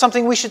that this is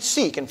something we should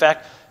seek. In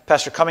fact,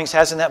 Pastor Cummings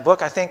has in that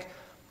book, I think,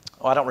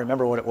 I don't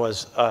remember what it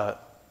was,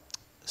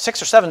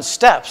 6 or 7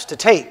 steps to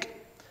take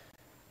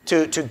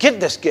to get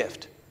this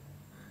gift,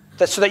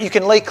 so that you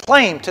can lay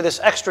claim to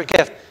this extra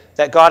gift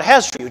that God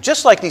has for you.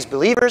 Just like these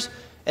believers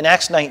in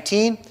Acts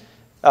 19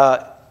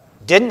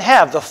 didn't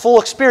have the full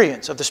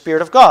experience of the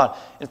Spirit of God.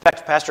 In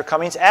fact, Pastor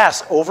Cummings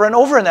asks over and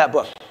over in that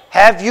book,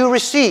 have you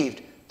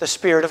received the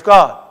Spirit of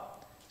God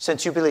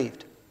since you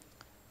believed?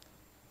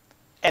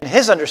 And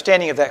his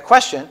understanding of that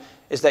question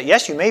is that,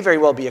 yes, you may very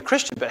well be a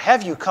Christian, but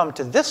have you come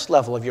to this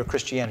level of your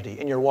Christianity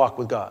in your walk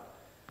with God,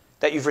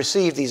 that you've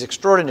received these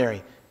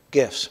extraordinary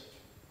gifts?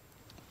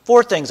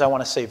 4 things I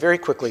want to say very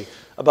quickly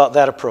about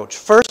that approach.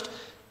 First,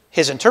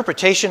 his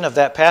interpretation of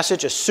that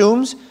passage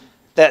assumes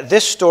that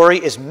this story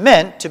is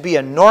meant to be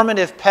a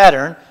normative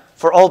pattern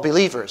for all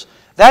believers.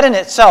 That in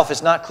itself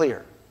is not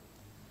clear.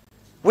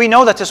 We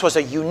know that this was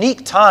a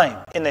unique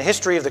time in the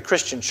history of the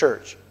Christian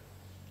church.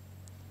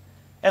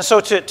 And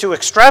so to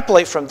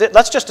extrapolate from this,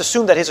 let's just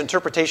assume that his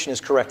interpretation is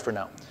correct for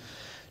now.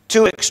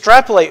 To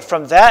extrapolate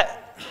from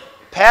that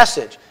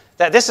passage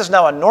that this is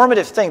now a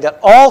normative thing that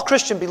all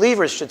Christian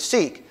believers should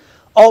seek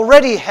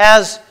already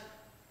has,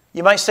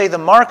 you might say, the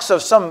marks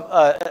of some,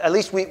 at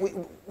least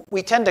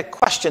we tend to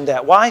question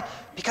that. Why?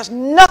 Because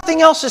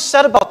nothing else is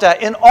said about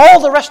that in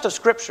all the rest of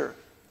Scripture.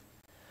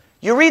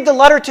 You read the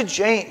letter to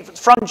James,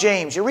 from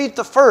James. You read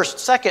the 1st,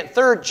 2nd,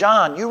 3rd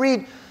John. You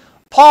read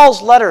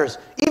Paul's letters,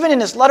 even in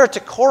his letter to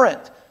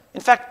Corinth. In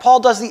fact, Paul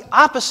does the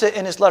opposite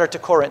in his letter to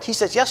Corinth. He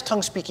says, yes,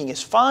 tongue speaking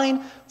is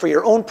fine for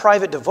your own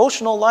private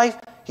devotional life.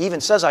 He even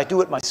says, I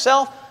do it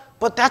myself.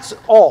 But that's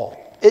all.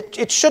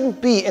 It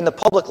shouldn't be in the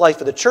public life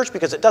of the church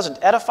because it doesn't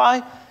edify.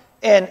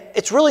 And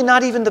it's really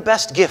not even the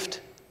best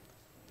gift.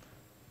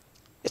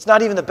 It's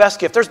not even the best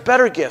gift. There's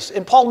better gifts.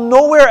 And Paul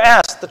nowhere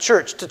asks the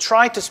church to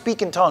try to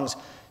speak in tongues.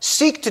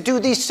 Seek to do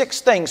these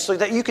 6 things so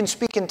that you can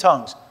speak in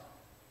tongues.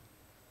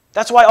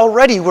 That's why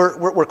already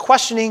we're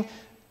questioning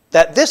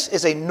that this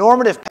is a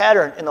normative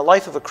pattern in the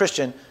life of a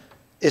Christian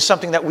is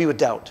something that we would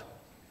doubt.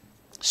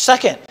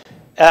 Second,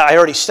 I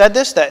already said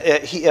this,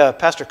 that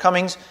Pastor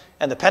Cummings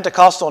and the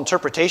Pentecostal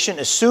interpretation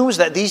assumes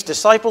that these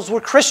disciples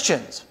were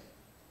Christians.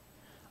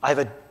 I have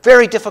a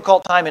very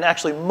difficult time, and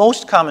actually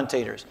most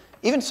commentators,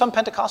 even some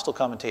Pentecostal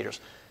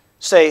commentators,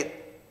 say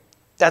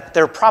that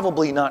they're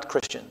probably not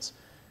Christians.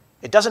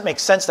 It doesn't make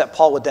sense that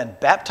Paul would then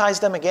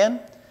baptize them again,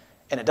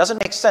 and it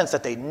doesn't make sense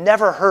that they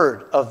never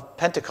heard of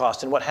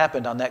Pentecost and what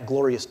happened on that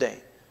glorious day.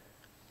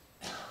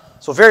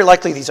 So very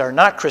likely these are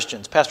not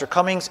Christians. Pastor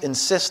Cummings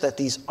insists that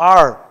these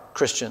are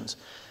Christians.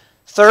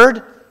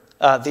 Third,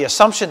 the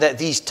assumption that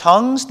these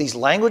tongues, these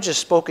languages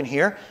spoken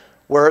here,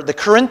 were the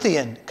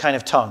Corinthian kind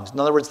of tongues. In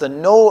other words, the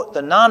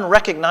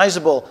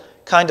non-recognizable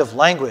kind of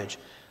language.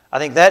 I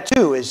think that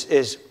too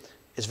is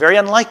very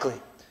unlikely.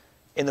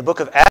 In the book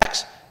of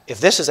Acts, if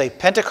this is a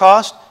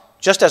Pentecost,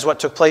 just as what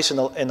took place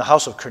in the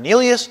house of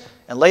Cornelius,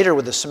 and later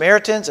with the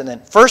Samaritans, and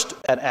then first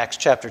at Acts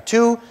chapter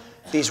 2,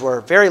 these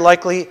were very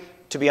likely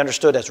to be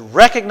understood as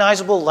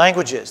recognizable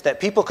languages that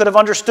people could have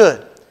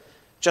understood.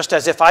 Just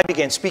as if I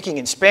began speaking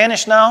in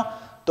Spanish now,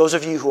 those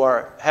of you who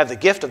have the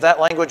gift of that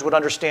language would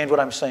understand what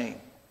I'm saying.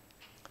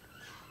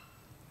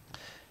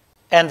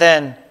 And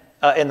then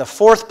in the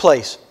fourth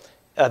place,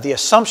 the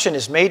assumption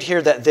is made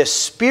here that this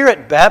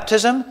Spirit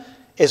baptism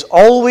is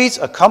always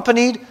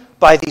accompanied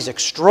by these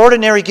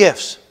extraordinary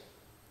gifts.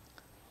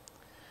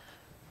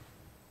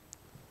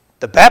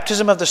 The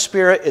baptism of the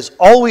Spirit is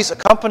always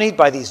accompanied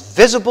by these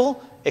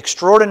visible,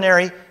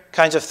 extraordinary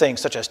kinds of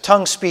things, such as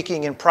tongue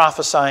speaking and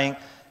prophesying.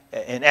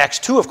 In Acts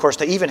 2, of course,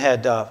 they even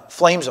had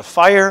flames of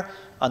fire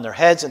on their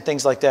heads and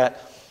things like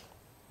that.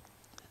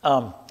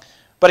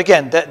 But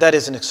again, that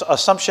is an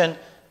assumption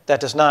that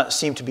does not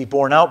seem to be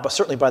borne out, but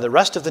certainly by the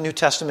rest of the New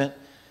Testament.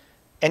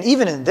 And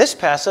even in this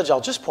passage,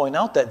 I'll just point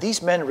out that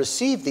these men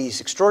received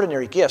these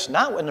extraordinary gifts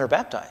not when they're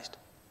baptized.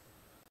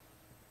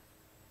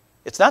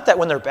 It's not that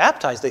when they're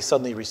baptized they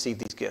suddenly receive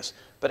these gifts,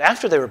 but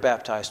after they were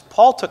baptized,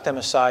 Paul took them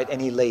aside and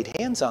he laid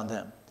hands on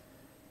them,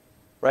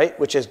 right?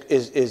 Which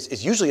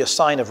is usually a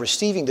sign of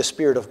receiving the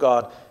Spirit of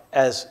God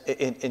as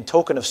in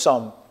token of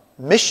some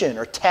mission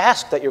or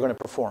task that you're going to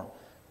perform,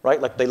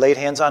 right? Like they laid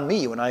hands on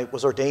me when I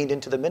was ordained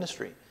into the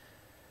ministry.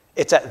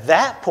 It's at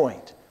that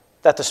point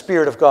that the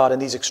Spirit of God and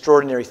these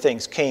extraordinary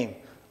things came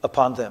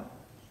upon them.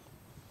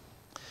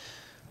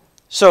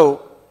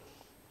 So,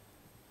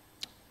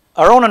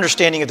 our own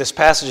understanding of this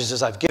passage is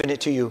as I've given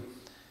it to you.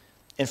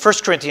 In 1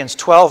 Corinthians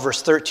 12,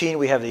 verse 13,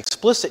 we have the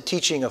explicit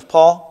teaching of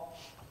Paul.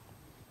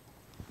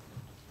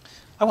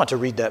 I want to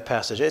read that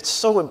passage. It's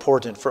so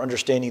important for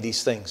understanding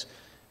these things.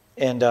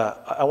 And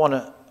I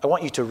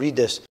want you to read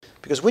this,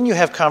 because when you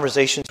have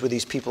conversations with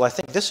these people, I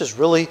think this is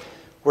really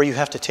where you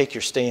have to take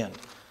your stand.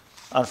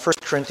 On 1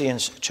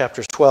 Corinthians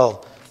chapter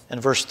 12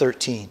 and verse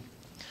 13.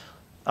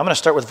 I'm going to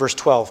start with verse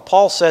 12.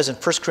 Paul says in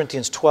 1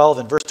 Corinthians 12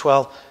 and verse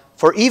 12,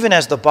 "For even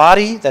as the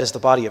body, that is the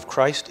body of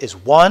Christ, is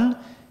one,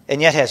 and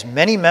yet has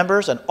many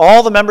members, and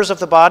all the members of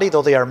the body,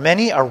 though they are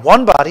many, are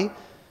one body,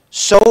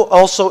 so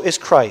also is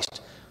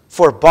Christ.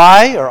 For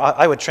by," or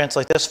I would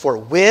translate this, "for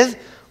with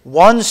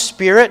one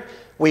Spirit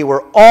we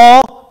were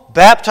all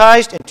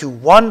baptized into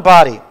one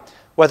body,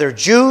 whether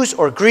Jews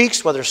or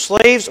Greeks, whether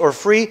slaves or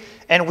free,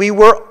 and we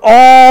were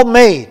all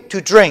made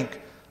to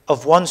drink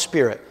of one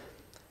Spirit."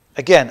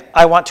 Again,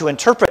 I want to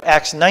interpret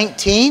Acts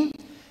 19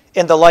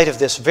 in the light of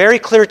this very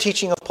clear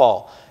teaching of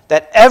Paul,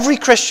 that every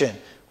Christian,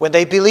 when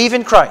they believe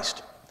in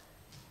Christ,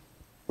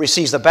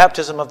 receives the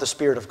baptism of the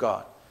Spirit of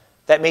God.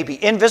 That may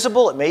be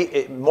invisible,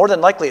 it more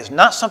than likely is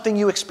not something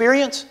you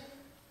experience,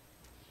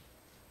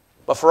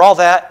 but for all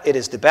that, it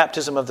is the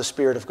baptism of the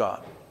Spirit of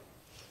God.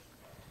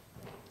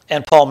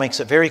 And Paul makes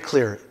it very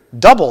clear,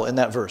 double in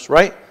that verse,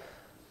 right?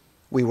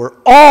 We were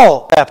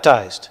all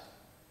baptized,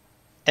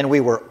 and we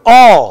were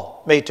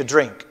all made to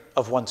drink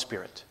of one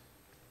Spirit.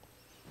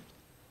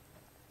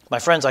 My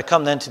friends, I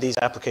come then to these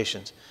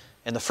applications.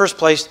 In the first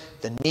place,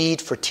 the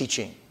need for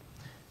teaching.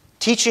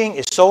 Teaching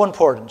is so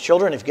important.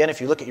 Children,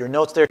 if you look at your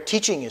notes there,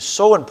 teaching is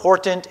so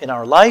important in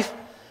our life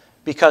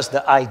because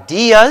the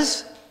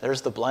ideas,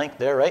 there's the blank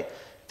there, right?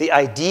 The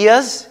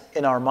ideas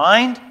in our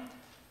mind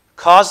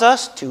cause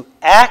us to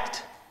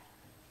act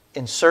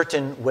in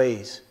certain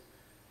ways.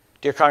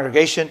 Dear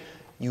congregation,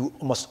 you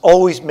must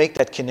always make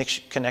that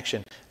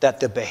connection that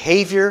the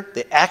behavior,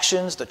 the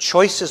actions, the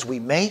choices we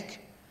make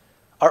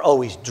are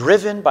always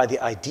driven by the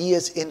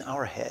ideas in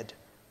our head.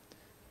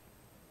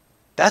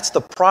 That's the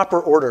proper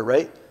order,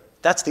 right?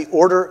 That's the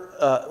order,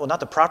 not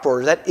the proper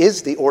order, that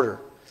is the order.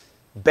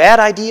 Bad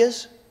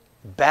ideas,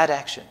 bad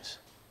actions.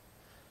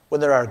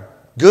 When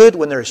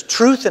there is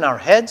truth in our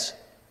heads,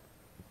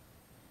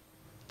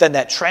 then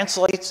that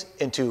translates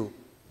into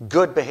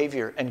good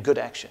behavior and good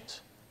actions.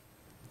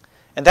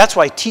 And that's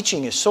why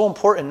teaching is so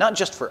important, not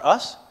just for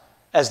us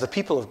as the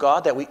people of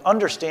God, that we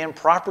understand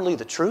properly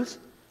the truth,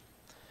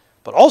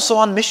 but also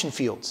on mission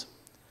fields,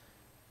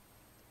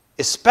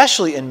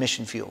 especially in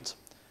mission fields,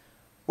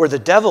 where the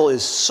devil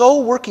is so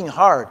working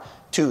hard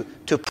to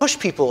push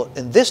people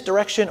in this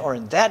direction or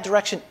in that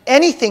direction,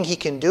 anything he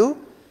can do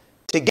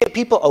to get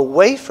people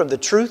away from the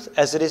truth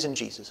as it is in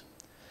Jesus,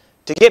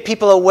 to get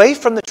people away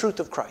from the truth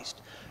of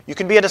Christ. You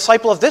can be a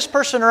disciple of this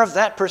person or of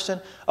that person,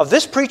 of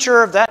this preacher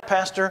or of that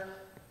pastor.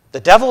 The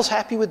devil's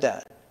happy with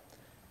that,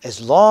 as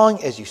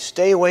long as you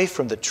stay away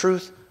from the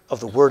truth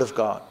of the Word of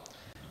God.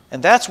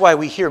 And that's why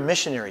we hear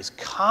missionaries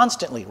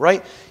constantly,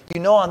 right?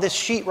 You know, on this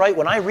sheet, right,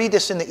 when I read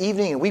this in the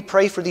evening and we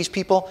pray for these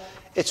people,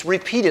 it's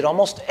repeated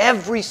almost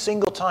every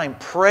single time.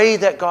 Pray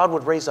that God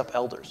would raise up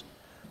elders.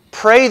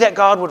 Pray that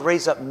God would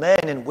raise up men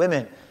and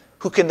women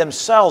who can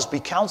themselves be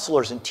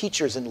counselors and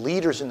teachers and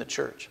leaders in the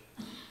church.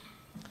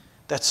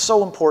 That's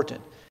so important.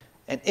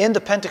 And in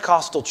the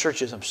Pentecostal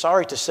churches, I'm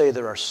sorry to say,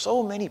 there are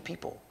so many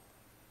people,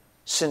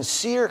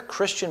 sincere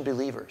Christian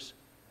believers,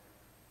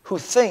 who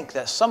think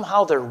that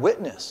somehow their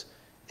witness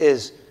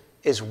is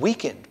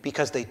weakened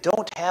because they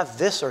don't have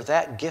this or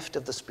that gift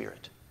of the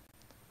Spirit.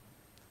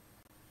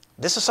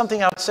 This is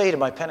something I would say to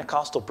my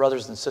Pentecostal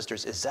brothers and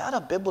sisters. Is that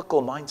a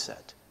biblical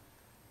mindset?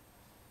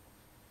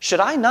 Should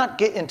I not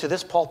get into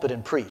this pulpit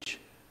and preach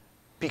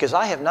because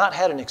I have not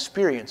had an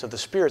experience of the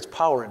Spirit's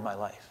power in my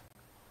life?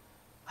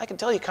 I can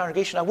tell you,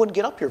 congregation, I wouldn't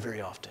get up here very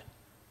often.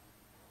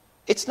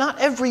 It's not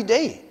every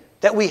day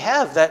that we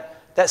have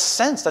that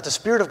sense that the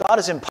Spirit of God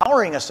is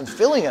empowering us and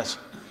filling us.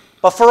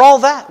 But for all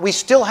that, we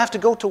still have to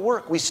go to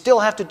work. We still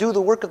have to do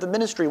the work of the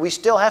ministry. We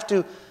still have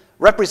to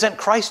represent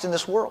Christ in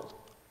this world.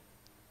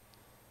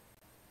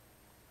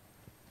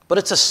 But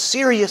it's a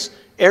serious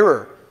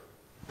error.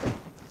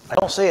 I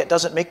don't say it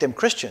doesn't make them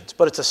Christians,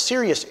 but it's a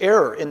serious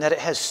error in that it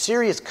has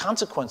serious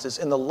consequences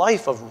in the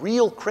life of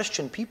real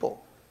Christian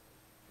people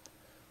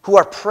who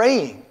are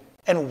praying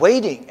and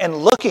waiting and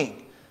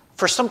looking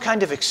for some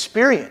kind of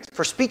experience,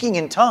 for speaking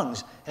in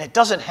tongues, and it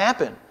doesn't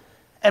happen.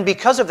 And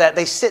because of that,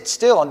 they sit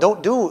still and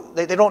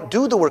they don't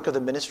do the work of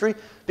the ministry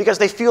because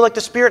they feel like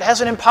the Spirit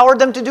hasn't empowered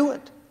them to do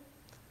it.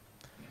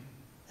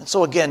 And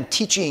so again,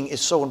 teaching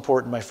is so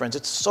important, my friends.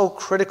 It's so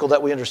critical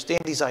that we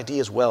understand these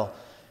ideas well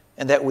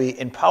and that we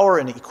empower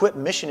and equip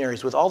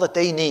missionaries with all that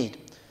they need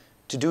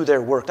to do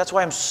their work. That's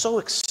why I'm so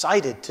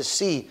excited to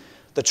see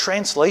the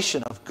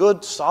translation of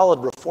good, solid,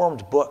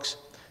 Reformed books.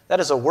 That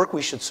is a work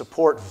we should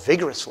support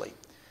vigorously.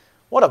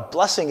 What a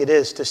blessing it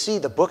is to see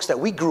the books that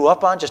we grew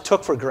up on, just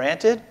took for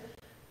granted.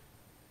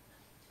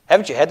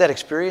 Haven't you had that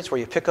experience where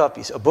you pick up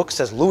a book that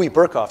says Louis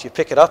Berkhoff, you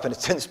pick it up and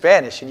it's in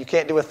Spanish and you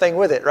can't do a thing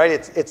with it, right?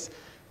 It's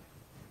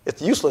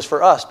useless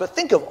for us. But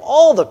think of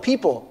all the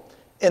people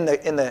in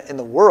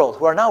the world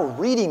who are now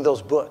reading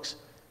those books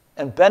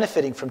and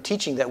benefiting from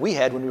teaching that we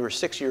had when we were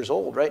 6 years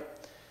old, right?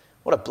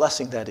 What a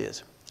blessing that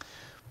is.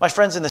 My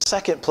friends, in the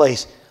second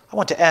place, I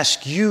want to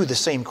ask you the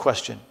same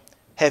question.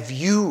 Have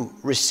you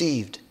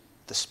received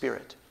the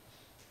Spirit?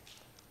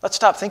 Let's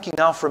stop thinking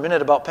now for a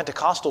minute about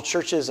Pentecostal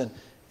churches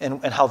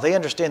and how they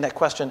understand that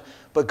question.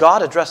 But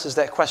God addresses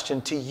that question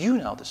to you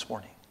now this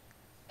morning.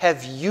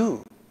 Have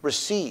you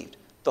received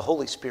the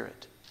Holy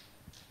Spirit?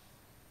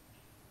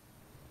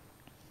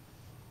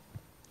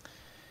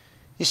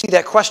 You see,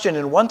 that question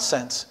in one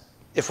sense,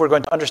 if we're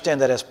going to understand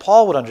that as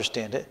Paul would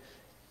understand it,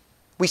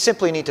 we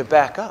simply need to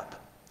back up.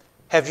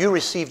 Have you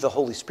received the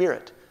Holy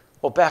Spirit?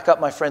 Well, back up,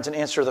 my friends, and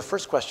answer the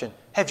first question.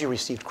 Have you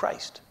received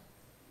Christ?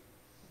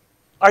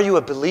 Are you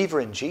a believer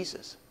in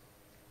Jesus?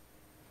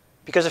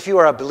 Because if you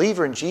are a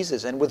believer in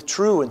Jesus and with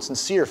true and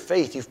sincere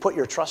faith you've put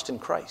your trust in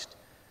Christ,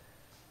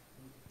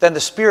 then the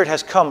Spirit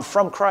has come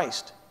from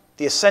Christ,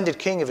 the ascended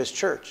King of His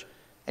church,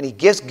 and He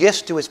gives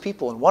gifts to His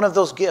people. And one of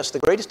those gifts, the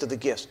greatest of the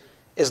gifts,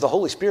 is the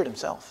Holy Spirit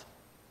Himself,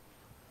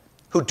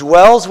 who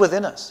dwells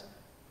within us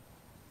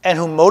and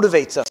who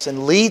motivates us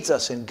and leads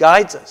us and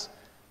guides us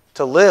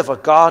to live a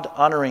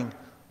God-honoring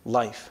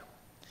life.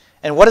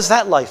 And what does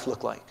that life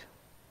look like?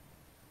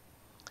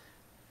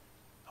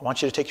 I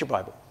want you to take your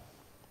Bible.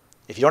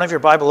 If you don't have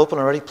your Bible open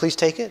already, please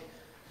take it.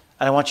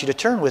 And I want you to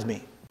turn with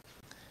me.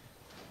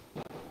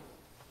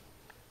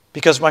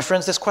 Because, my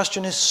friends, this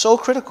question is so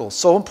critical,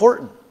 so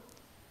important.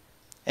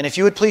 And if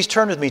you would please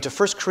turn with me to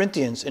 1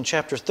 Corinthians in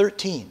chapter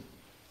 13.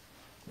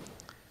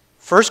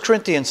 1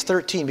 Corinthians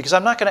 13, because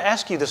I'm not going to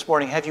ask you this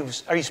morning,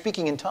 are you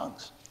speaking in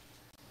tongues?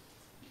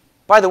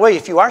 By the way,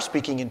 if you are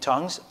speaking in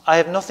tongues, I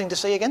have nothing to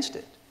say against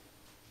it.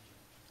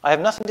 I have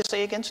nothing to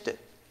say against it.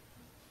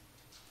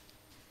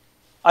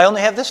 I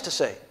only have this to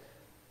say.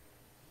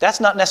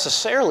 That's not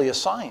necessarily a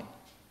sign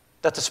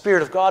that the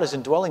Spirit of God is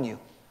indwelling you,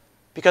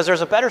 because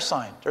there's a better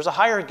sign. There's a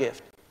higher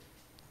gift.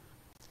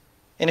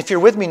 And if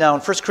you're with me now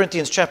in 1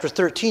 Corinthians chapter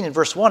 13 and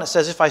verse 1, it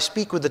says, if I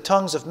speak with the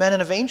tongues of men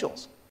and of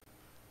angels,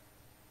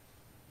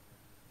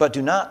 but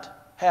do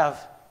not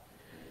have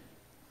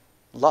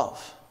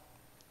love.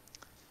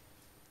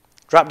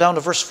 Drop down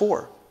to verse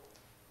 4.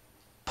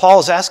 Paul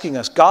is asking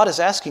us, God is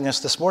asking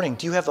us this morning,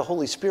 do you have the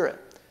Holy Spirit?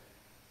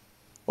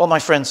 Well, my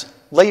friends,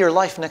 lay your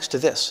life next to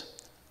this.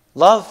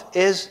 Love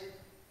is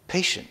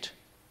patient.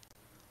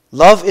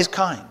 Love is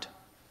kind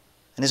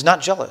and is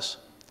not jealous.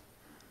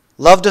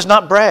 Love does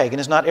not brag and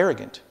is not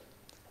arrogant.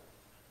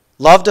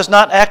 Love does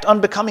not act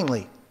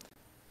unbecomingly.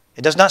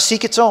 It does not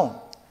seek its own,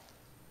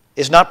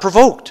 is not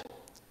provoked,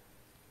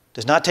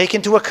 does not take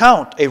into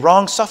account a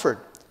wrong suffered,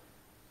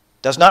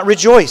 does not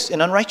rejoice in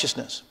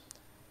unrighteousness,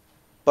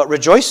 but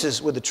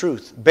rejoices with the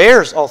truth,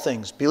 bears all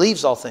things,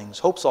 believes all things,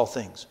 hopes all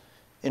things,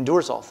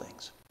 endures all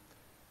things.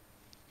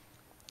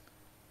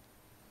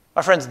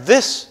 My friends,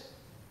 this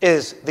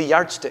is the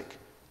yardstick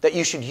that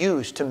you should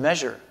use to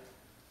measure,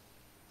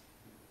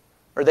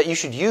 or that you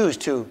should use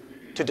to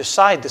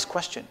decide this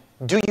question.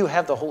 Do you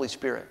have the Holy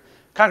Spirit?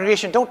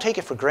 Congregation, don't take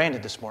it for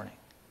granted this morning.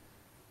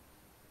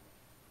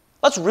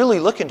 Let's really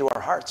look into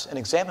our hearts and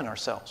examine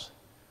ourselves.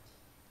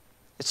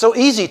 It's so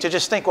easy to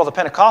just think, well, the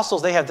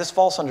Pentecostals, they have this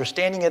false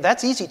understanding.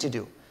 That's easy to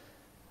do.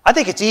 I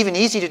think it's even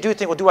easy to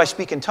think, well, do I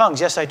speak in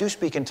tongues? Yes, I do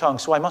speak in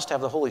tongues, so I must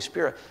have the Holy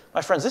Spirit.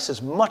 My friends, this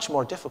is much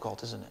more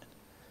difficult, isn't it?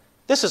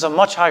 This is a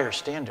much higher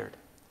standard.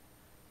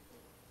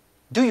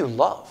 Do you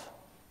love?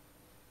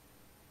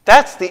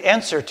 That's the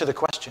answer to the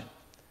question.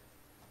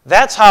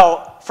 That's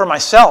how, for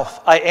myself,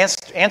 I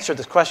answer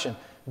this question.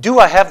 Do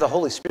I have the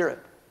Holy Spirit?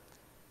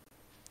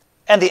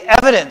 And the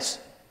evidence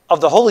of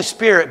the Holy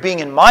Spirit being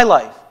in my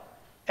life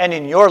and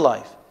in your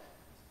life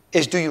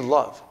is, do you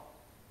love?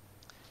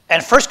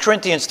 And 1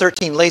 Corinthians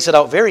 13 lays it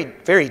out very,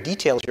 very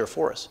detailed here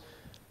for us.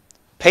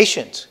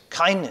 Patience,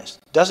 kindness,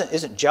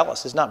 isn't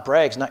jealous, is not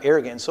brags, not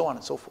arrogant, and so on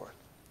and so forth.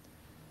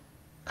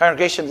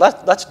 Congregation,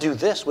 let's do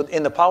this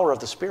in the power of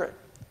the Spirit.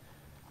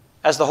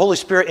 As the Holy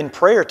Spirit, in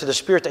prayer to the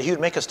Spirit, that He would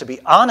make us to be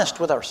honest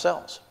with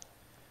ourselves.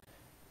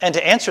 And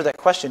to answer that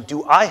question,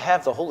 do I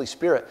have the Holy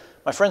Spirit?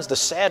 My friends, the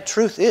sad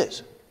truth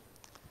is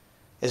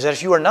that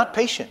if you are not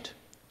patient,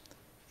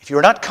 if you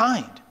are not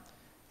kind,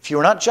 if you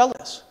are not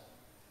jealous,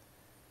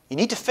 you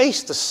need to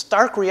face the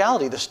stark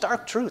reality, the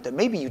stark truth that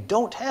maybe you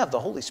don't have the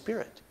Holy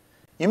Spirit.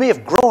 You may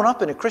have grown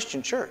up in a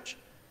Christian church.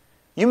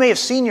 You may have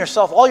seen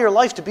yourself all your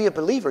life to be a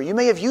believer. You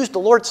may have used the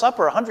Lord's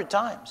Supper 100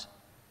 times.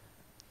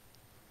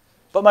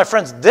 But my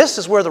friends, this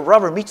is where the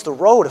rubber meets the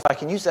road, if I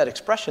can use that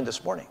expression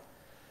this morning.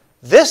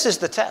 This is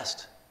the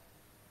test.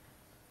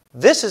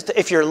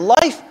 If your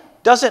life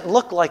doesn't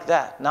look like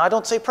that, now I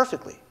don't say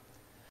perfectly,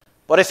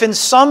 but if in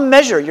some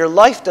measure your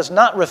life does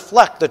not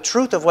reflect the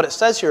truth of what it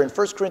says here in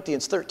 1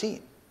 Corinthians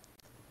 13,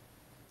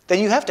 then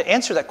you have to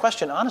answer that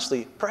question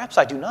honestly. Perhaps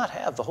I do not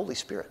have the Holy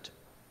Spirit.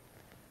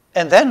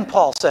 And then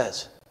Paul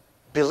says,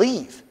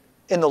 believe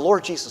in the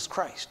Lord Jesus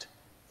Christ,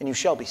 and you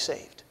shall be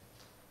saved.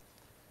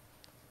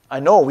 I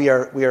know we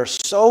are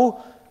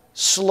so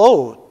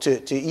slow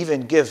to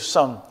even give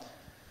some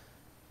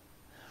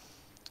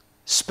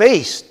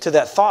space to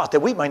that thought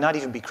that we might not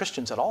even be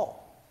Christians at all.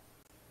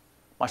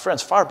 My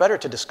friends, far better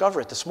to discover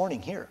it this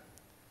morning here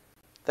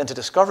than to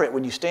discover it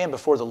when you stand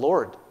before the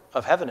Lord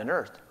of heaven and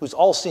earth, whose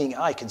all-seeing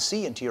eye can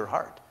see into your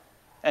heart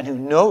and who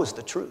knows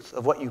the truth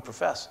of what you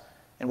profess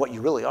and what you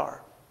really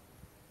are.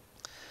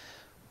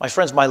 My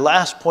friends, my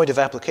last point of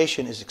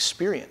application is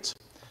experience.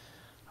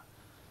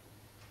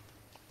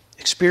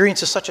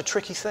 Experience is such a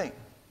tricky thing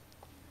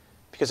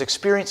because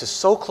experience is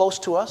so close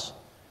to us.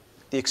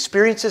 The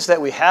experiences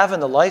that we have in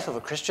the life of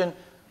a Christian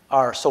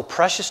are so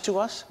precious to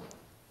us,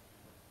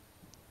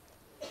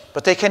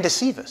 but they can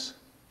deceive us.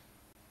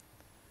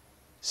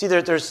 See,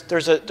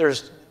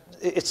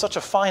 it's such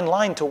a fine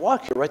line to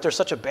walk here, right? There's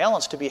such a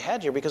balance to be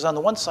had here because on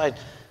the one side,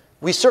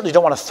 we certainly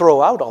don't want to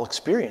throw out all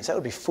experience. That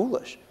would be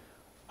foolish.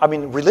 I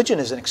mean, religion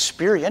is an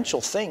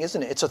experiential thing,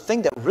 isn't it? It's a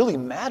thing that really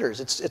matters.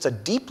 It's a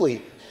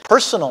deeply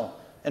personal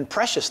and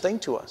precious thing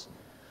to us.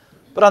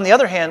 But on the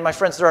other hand, my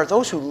friends, there are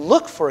those who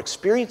look for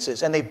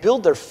experiences and they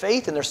build their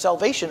faith and their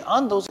salvation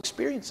on those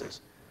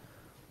experiences.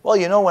 Well,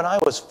 you know, when I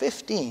was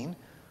 15,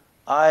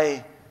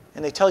 and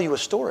they tell you a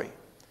story.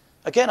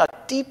 Again, a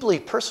deeply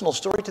personal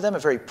story to them, a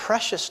very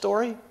precious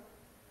story.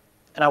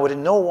 And I would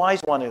in no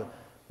wise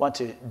want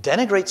to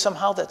denigrate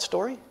somehow that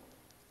story.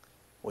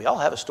 We all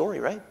have a story,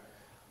 right?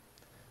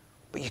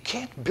 But you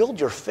can't build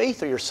your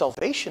faith or your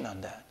salvation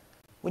on that.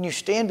 When you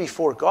stand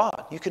before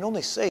God, you can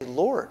only say,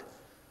 Lord,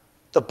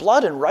 the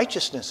blood and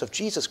righteousness of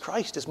Jesus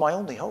Christ is my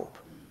only hope.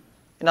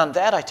 And on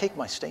that I take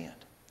my stand.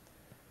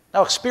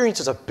 Now, experience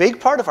is a big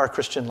part of our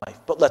Christian life,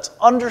 but let's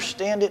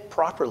understand it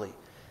properly.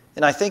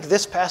 And I think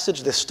this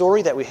passage, this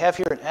story that we have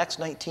here in Acts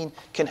 19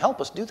 can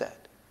help us do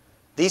that.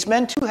 These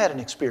men too had an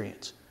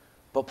experience,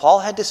 but Paul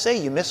had to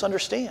say, you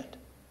misunderstand.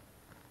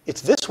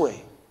 It's this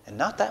way and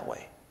not that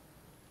way.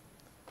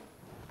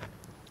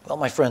 Well,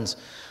 my friends,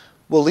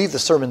 we'll leave the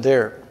sermon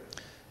there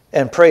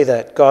and pray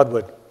that God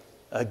would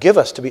give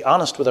us to be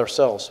honest with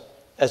ourselves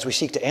as we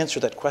seek to answer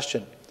that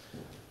question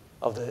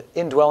of the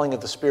indwelling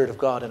of the Spirit of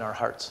God in our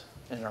hearts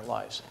and in our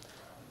lives.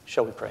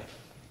 Shall we pray?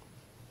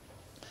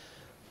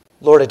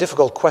 Lord, a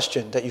difficult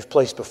question that you've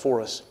placed before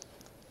us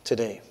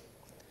today.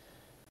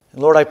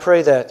 And Lord, I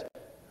pray that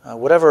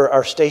whatever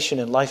our station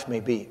in life may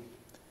be,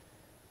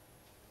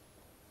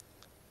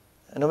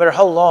 and no matter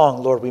how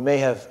long, Lord, we may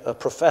have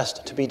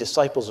professed to be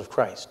disciples of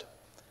Christ,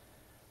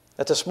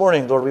 that this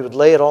morning, Lord, we would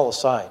lay it all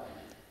aside,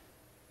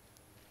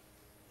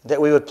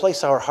 that we would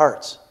place our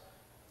hearts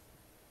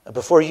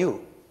before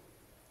you,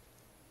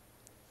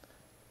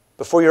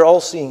 before your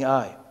all-seeing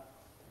eye,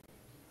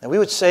 and we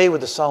would say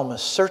with the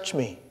psalmist, search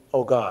me,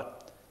 O God,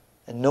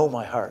 and know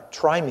my heart.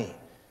 Try me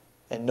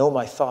and know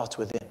my thoughts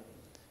within.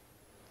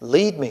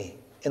 Lead me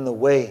in the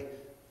way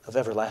of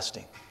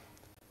everlasting.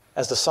 As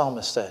as the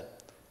psalmist said.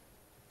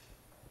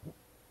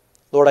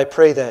 Lord, I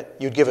pray that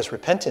you'd give us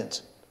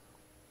repentance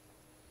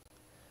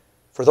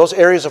for those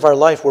areas of our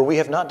life where we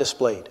have not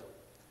displayed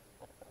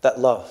that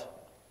love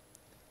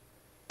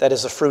that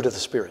is the fruit of the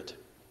Spirit.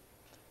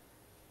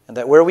 And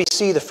that where we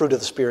see the fruit of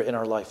the Spirit in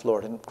our life,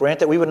 Lord, and grant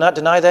that we would not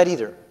deny that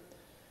either,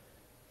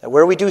 that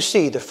where we do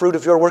see the fruit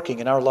of your working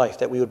in our life,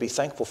 that we would be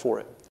thankful for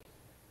it.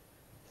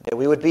 That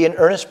we would be in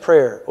earnest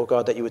prayer, O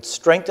God, that you would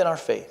strengthen our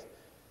faith,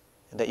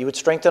 and that you would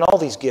strengthen all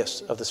these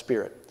gifts of the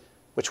Spirit,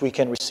 which we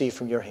can receive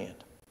from your hand.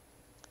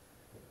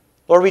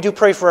 Lord, we do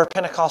pray for our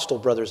Pentecostal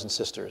brothers and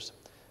sisters.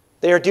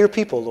 They are dear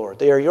people, Lord.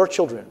 They are your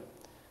children.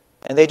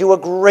 And they do a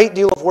great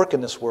deal of work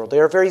in this world. They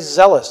are very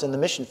zealous in the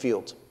mission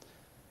fields.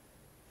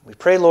 We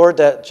pray, Lord,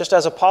 that just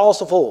as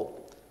Apollos of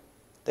old,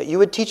 that you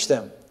would teach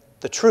them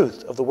the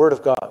truth of the Word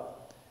of God.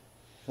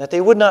 And that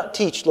they would not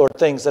teach, Lord,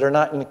 things that are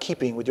not in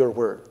keeping with your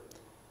Word.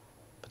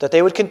 But that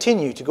they would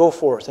continue to go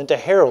forth and to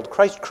herald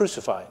Christ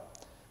crucified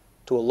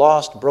to a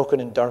lost, broken,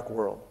 and dark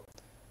world.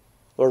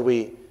 Lord,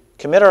 we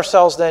commit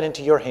ourselves then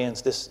into your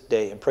hands this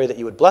day and pray that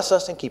you would bless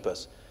us and keep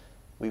us.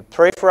 We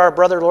pray for our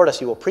brother, Lord, as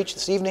he will preach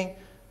this evening.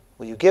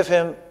 Will you give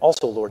him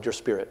also, Lord, your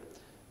Spirit,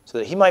 so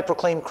that he might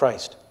proclaim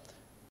Christ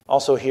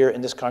also here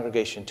in this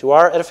congregation to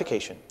our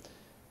edification.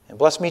 And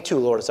bless me too,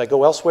 Lord, as I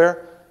go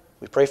elsewhere.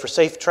 We pray for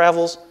safe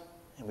travels,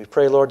 and we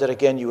pray, Lord, that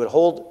again you would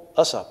hold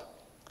us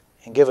up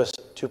and give us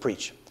to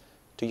preach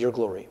to your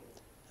glory.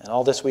 And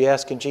all this we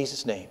ask in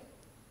Jesus' name.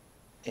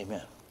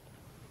 Amen.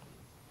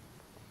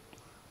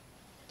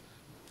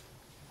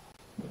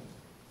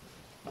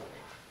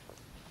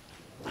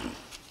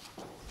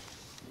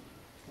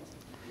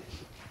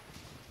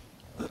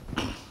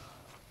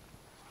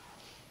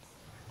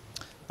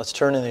 Let's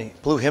turn in the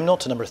blue hymnal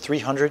to number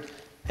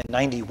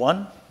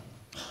 391.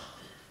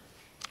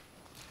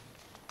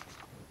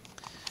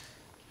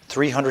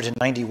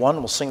 391,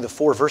 we'll sing the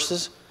 4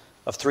 verses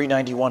of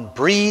 391.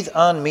 Breathe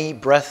on me,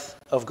 breath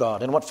of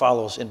God. And what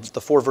follows in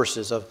the 4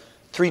 verses of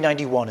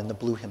 391 in the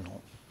blue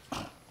hymnal.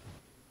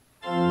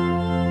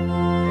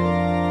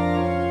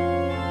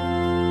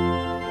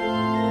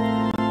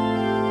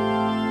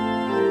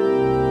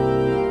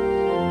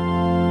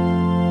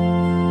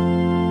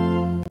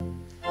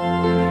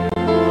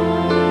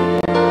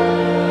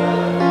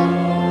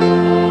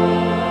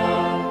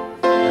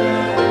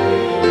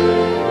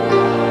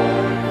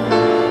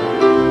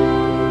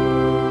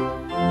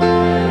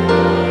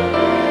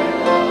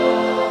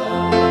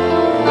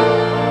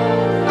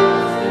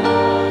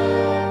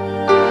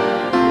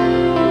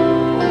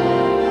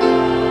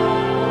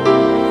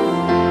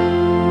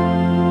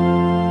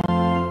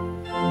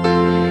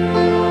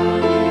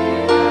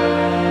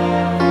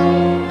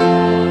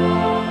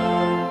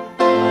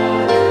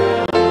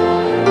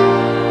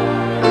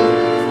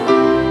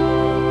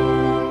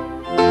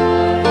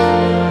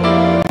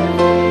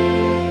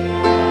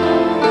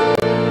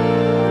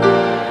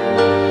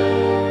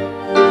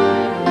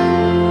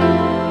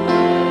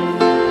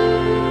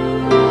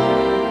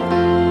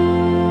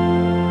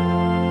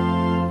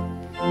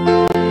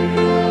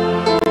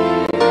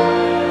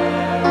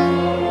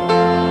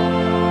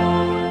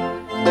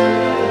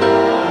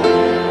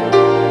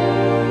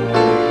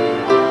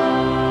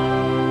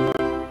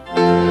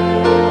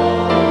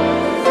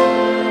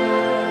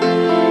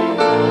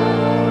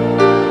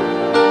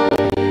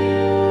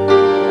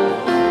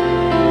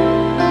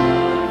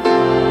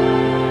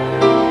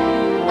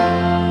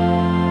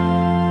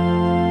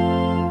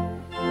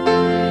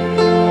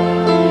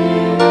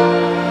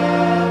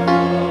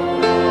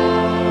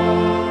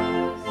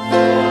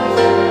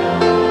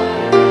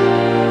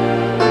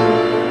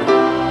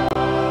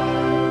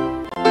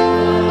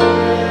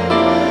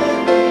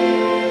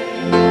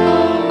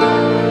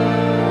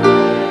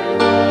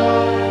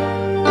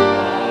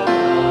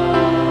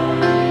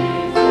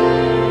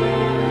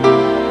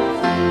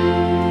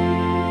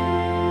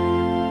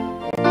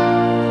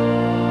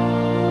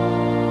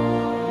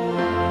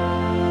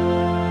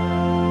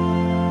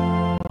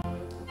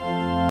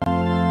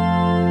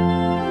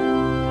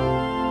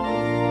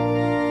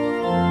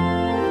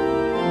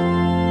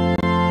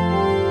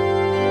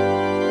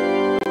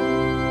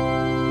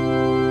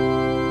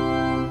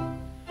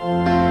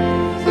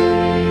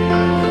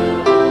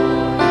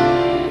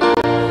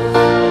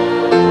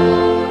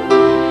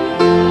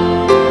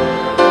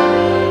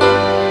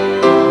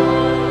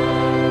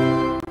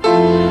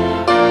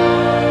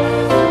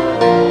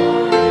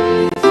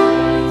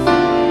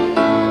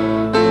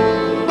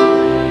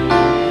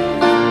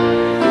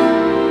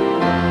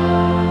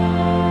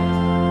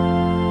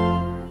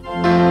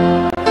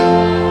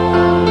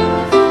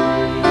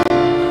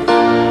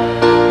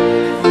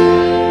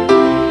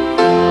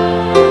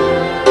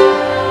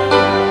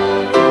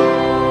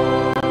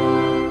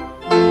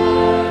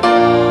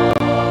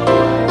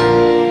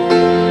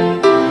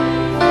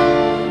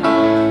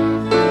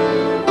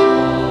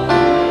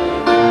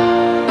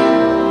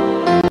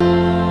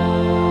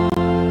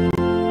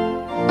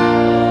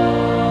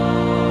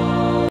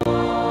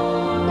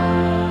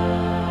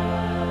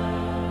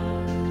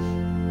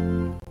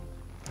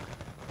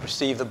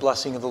 Receive the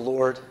blessing of the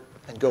Lord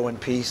and go in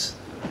peace.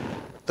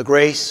 the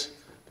grace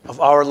of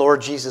our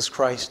Lord Jesus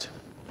Christ,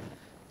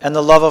 and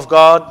the love of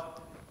God,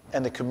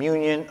 and the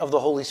communion of the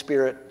Holy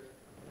Spirit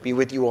be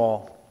with you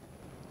all.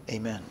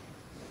 Amen.